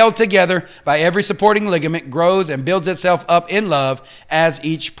 joined and held together by every supporting ligament, grows and builds itself up in love as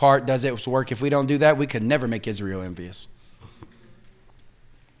each part does its work. If we don't do that, we could never make Israel envious.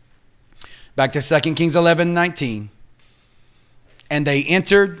 Back to 2 Kings 11:19. And they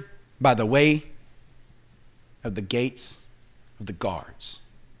entered by the way of the gates of the guards.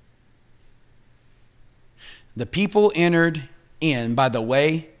 The people entered in by the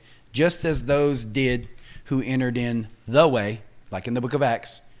way, just as those did who entered in the way, like in the book of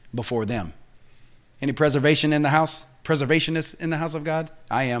Acts, before them. Any preservation in the house? Preservationists in the house of God?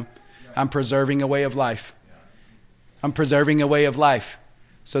 I am. I'm preserving a way of life. I'm preserving a way of life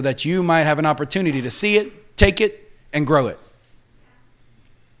so that you might have an opportunity to see it, take it, and grow it.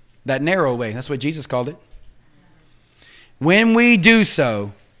 That narrow way, that's what Jesus called it. When we do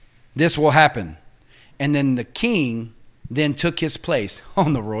so, this will happen. And then the king then took his place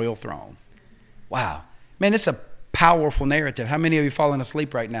on the royal throne. Wow. Man, it's a powerful narrative. How many of you falling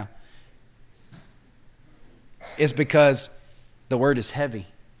asleep right now? It's because the word is heavy.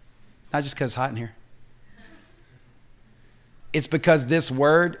 It's not just because it's hot in here. It's because this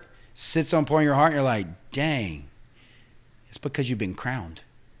word sits on point in your heart and you're like, dang. It's because you've been crowned.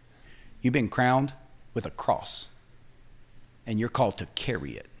 You've been crowned with a cross. And you're called to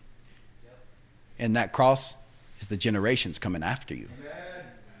carry it. And that cross is the generations coming after you.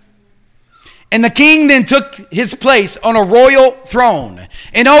 And the king then took his place on a royal throne.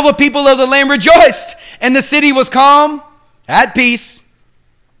 And all the people of the land rejoiced. And the city was calm, at peace.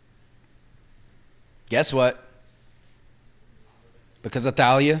 Guess what? Because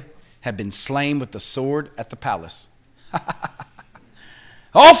Athaliah had been slain with the sword at the palace.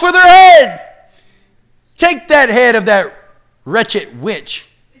 All for their head. Take that head of that wretched witch.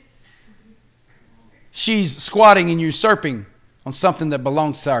 She's squatting and usurping on something that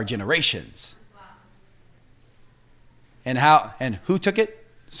belongs to our generations. And who took it?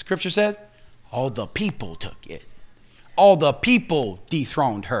 Scripture said, all the people took it. All the people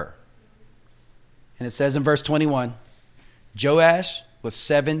dethroned her. And it says in verse 21, Joash was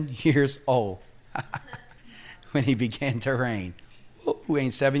 7 years old when he began to reign. Who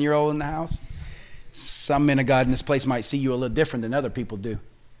ain't 7-year-old in the house? Some men of God in this place might see you a little different than other people do.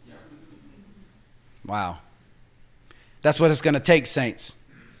 Wow. That's what it's going to take, saints.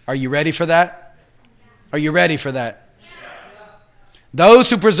 Are you ready for that? Are you ready for that? Those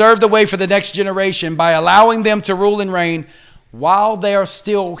who preserve the way for the next generation by allowing them to rule and reign while they are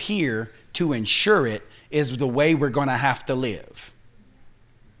still here to ensure it is the way we're going to have to live.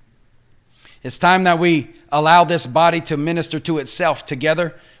 It's time that we allow this body to minister to itself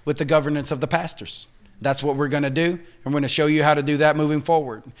together with the governance of the pastors. That's what we're going to do. I'm going to show you how to do that moving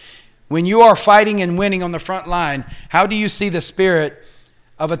forward. When you are fighting and winning on the front line, how do you see the spirit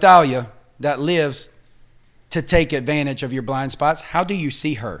of Athaliah that lives to take advantage of your blind spots? How do you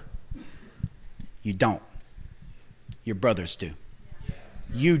see her? You don't. Your brothers do.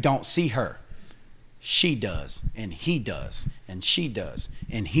 You don't see her. She does, and he does, and she does,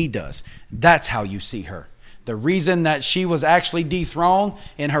 and he does. That's how you see her. The reason that she was actually dethroned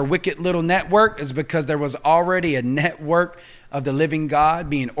in her wicked little network is because there was already a network of the living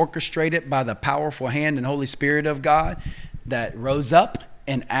God being orchestrated by the powerful hand and Holy Spirit of God that rose up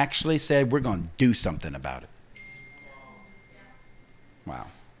and actually said, we're going to do something about it. Wow.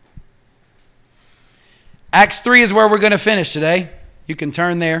 Acts 3 is where we're going to finish today. You can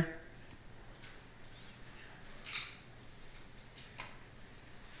turn there.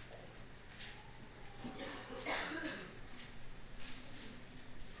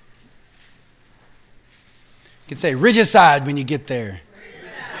 You can say Regicide when you get there.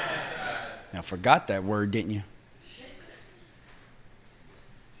 Now, forgot that word, didn't you?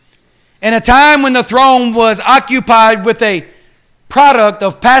 In a time when the throne was occupied with a product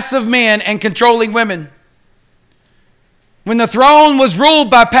of passive men and controlling women. When the throne was ruled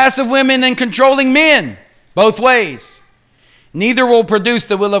by passive women and controlling men, both ways, neither will produce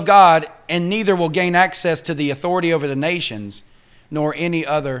the will of God, and neither will gain access to the authority over the nations, nor any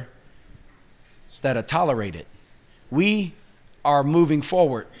other that tolerate it. We are moving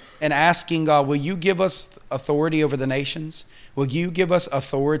forward and asking God, will you give us authority over the nations? Will you give us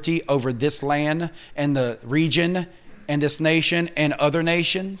authority over this land and the region and this nation and other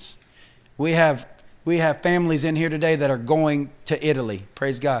nations? We have families in here today that are going to Italy.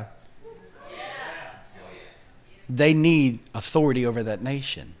 Praise God. They need authority over that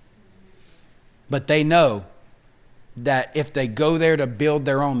nation. But they know that if they go there to build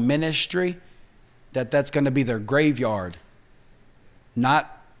their own ministry, that's going to be their graveyard,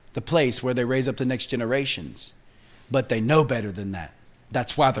 not the place where they raise up the next generations. But they know better than that.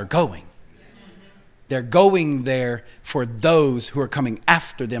 That's why they're going. They're going there for those who are coming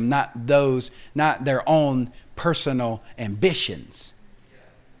after them, not their own personal ambitions.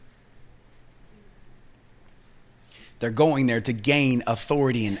 They're going there to gain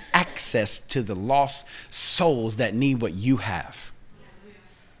authority and access to the lost souls that need what you have.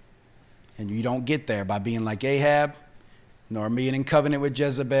 And you don't get there by being like Ahab, nor being in covenant with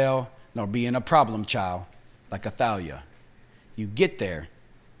Jezebel, nor being a problem child like Athaliah. You get there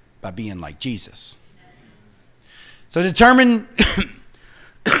by being like Jesus. So determine,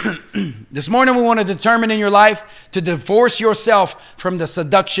 this morning we want to determine in your life to divorce yourself from the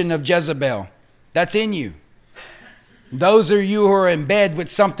seduction of Jezebel. That's in you. Those are you who are in bed with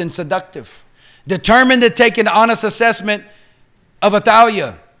something seductive. Determine to take an honest assessment of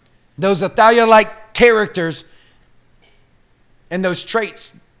Athaliah. Those Athaliah-like characters and those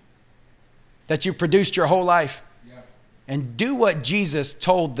traits that you produced your whole life. Yeah. And do what Jesus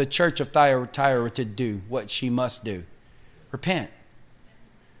told the church of Thyatira to do, what she must do. Repent.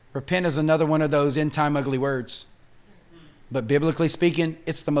 Repent is another one of those end-time ugly words. But biblically speaking,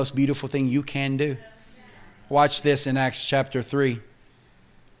 it's the most beautiful thing you can do. Watch this in Acts chapter 3.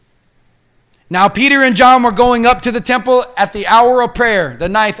 Now Peter and John were going up to the temple at the hour of prayer, the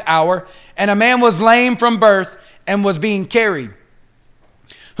 9th hour, and a man was lame from birth and was being carried,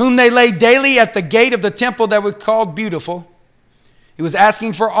 whom they laid daily at the gate of the temple that was called Beautiful. He was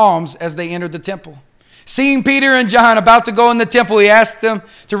asking for alms as they entered the temple. Seeing Peter and John about to go in the temple, he asked them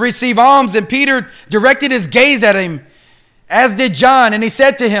to receive alms, and Peter directed his gaze at him, as did John, and he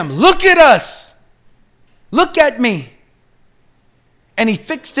said to him, "Look at us! Look at me!" And he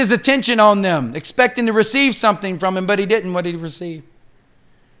fixed his attention on them, expecting to receive something from him, but he didn't. What did he receive?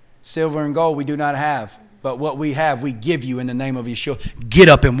 Silver and gold we do not have, but what we have we give you in the name of Yeshua. Get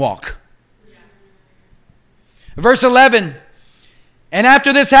up and walk. Yeah. Verse 11. And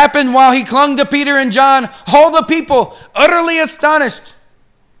after this happened, while he clung to Peter and John, all the people, utterly astounded,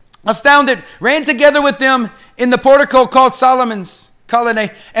 ran together with them in the portico called Solomon's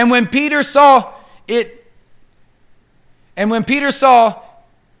colonnade. And when Peter saw it,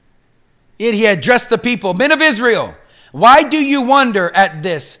 he addressed the people, "Men of Israel, why do you wonder at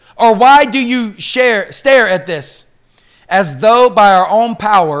this? Or why do you stare at this? As though by our own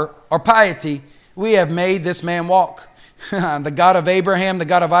power or piety we have made this man walk. The God of Abraham, the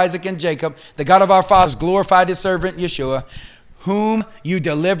God of Isaac and Jacob, the God of our fathers glorified his servant Yeshua, whom you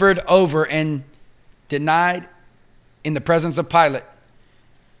delivered over and denied in the presence of Pilate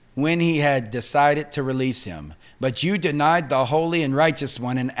when he had decided to release him. But you denied the holy and righteous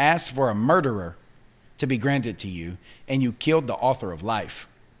one and asked for a murderer to be granted to you, and you killed the author of life,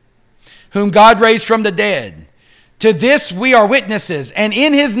 whom God raised from the dead. To this we are witnesses, and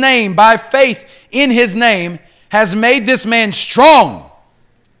in his name, by faith in his name, has made this man strong,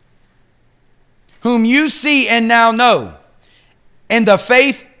 whom you see and now know. And the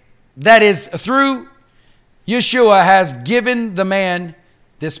faith that is through Yeshua has given the man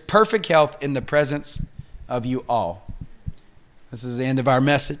this perfect health in the presence of you all." This is the end of our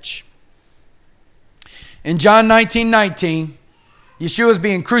message. In John 19:19, Yeshua is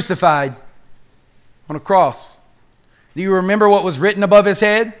being crucified on a cross. Do you remember what was written above his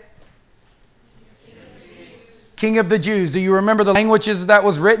head? King of the Jews. Do you remember the languages that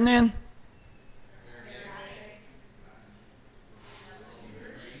was written in?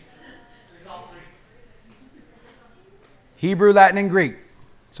 Hebrew, Latin, and Greek.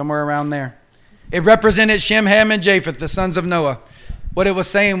 Somewhere around there. It represented Shem, Ham, and Japheth, the sons of Noah. What it was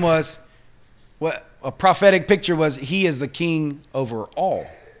saying was, what a prophetic picture was, he is the king over all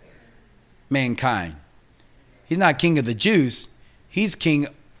mankind. He's not king of the Jews. He's king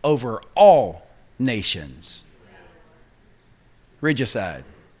over all nations. Regicide.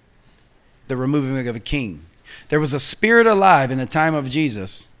 The removing of a king. There was a spirit alive in the time of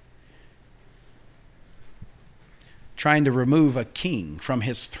Jesus trying to remove a king from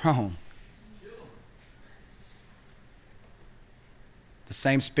his throne. The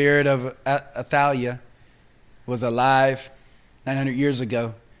same spirit of Athaliah was alive 900 years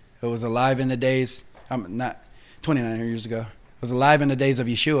ago. It was alive in the days, not 2,900 years ago. It was alive in the days of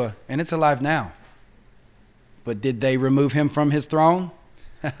Yeshua, and it's alive now. But did they remove him from his throne?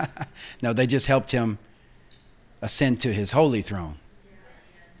 No, they just helped him ascend to his holy throne.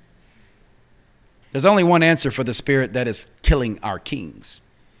 There's only one answer for the spirit that is killing our kings.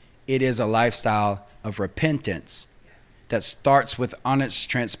 It is a lifestyle of repentance that starts with honest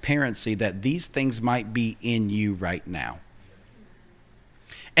transparency that these things might be in you right now.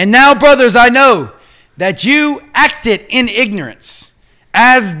 And now, brothers, I know that you acted in ignorance,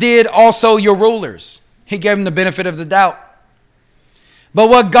 as did also your rulers. He gave them the benefit of the doubt. But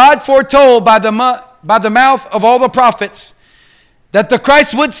what God foretold by the mouth of all the prophets, that the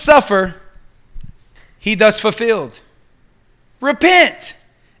Christ would suffer, he thus fulfilled. Repent,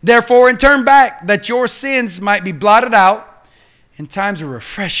 therefore, and turn back, that your sins might be blotted out, and times of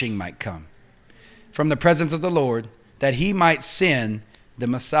refreshing might come from the presence of the Lord, that he might send the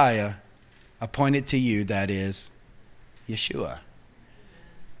Messiah appointed to you, that is, Yeshua.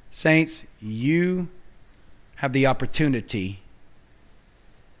 Saints, you have the opportunity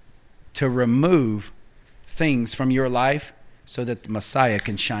to remove things from your life so that the Messiah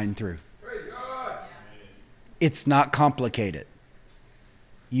can shine through. It's not complicated.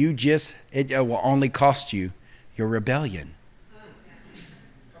 It will only cost you your rebellion.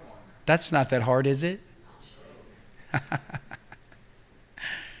 That's not that hard, is it?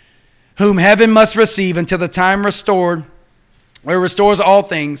 Whom heaven must receive until the time restored, where it restores all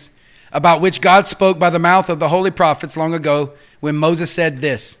things, about which God spoke by the mouth of the holy prophets long ago, when Moses said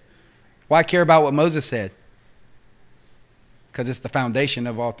this. Why care about what Moses said? Because it's the foundation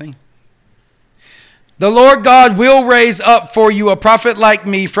of all things. The Lord God will raise up for you a prophet like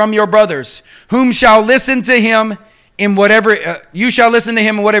me from your brothers, whom shall listen to him in whatever you shall listen to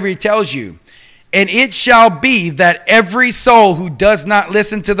him in whatever he tells you. And it shall be that every soul who does not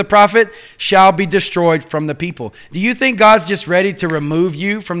listen to the prophet shall be destroyed from the people. Do you think God's just ready to remove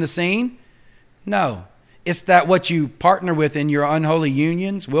you from the scene? No. It's that what you partner with in your unholy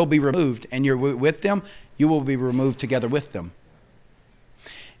unions will be removed, and you're with them, you will be removed together with them.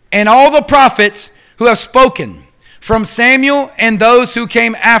 And all the prophets who have spoken, from Samuel and those who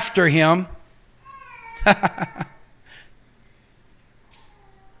came after him,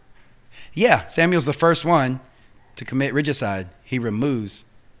 yeah, Samuel's the first one to commit regicide. He removes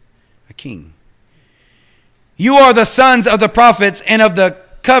a king. You are the sons of the prophets and of the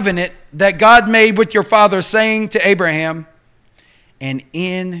covenant that God made with your father, saying to Abraham, and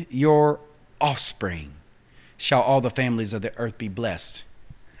in your offspring shall all the families of the earth be blessed.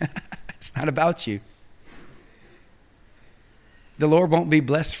 It's not about you. The Lord won't be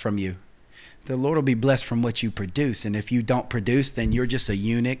blessed from you. The Lord will be blessed from what you produce. And if you don't produce, then you're just a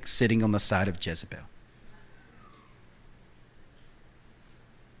eunuch sitting on the side of Jezebel.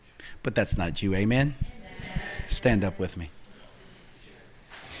 But that's not you. Amen? Amen. Stand up with me.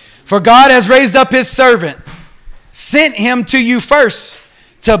 For God has raised up his servant, sent him to you first,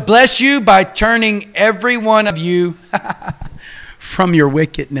 to bless you by turning every one of you from your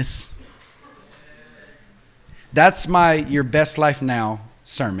wickedness. That's my Your Best Life Now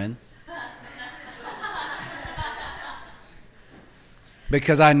sermon.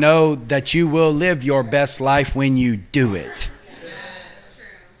 Because I know that you will live your best life when you do it.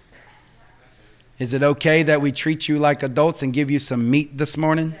 Is it okay that we treat you like adults and give you some meat this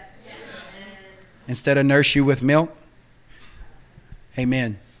morning? Instead of nurse you with milk?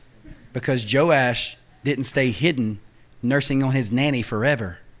 Amen. Because Joash didn't stay hidden nursing on his nanny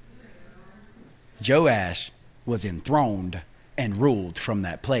forever. Joash was enthroned and ruled from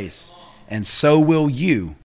that place. And so will you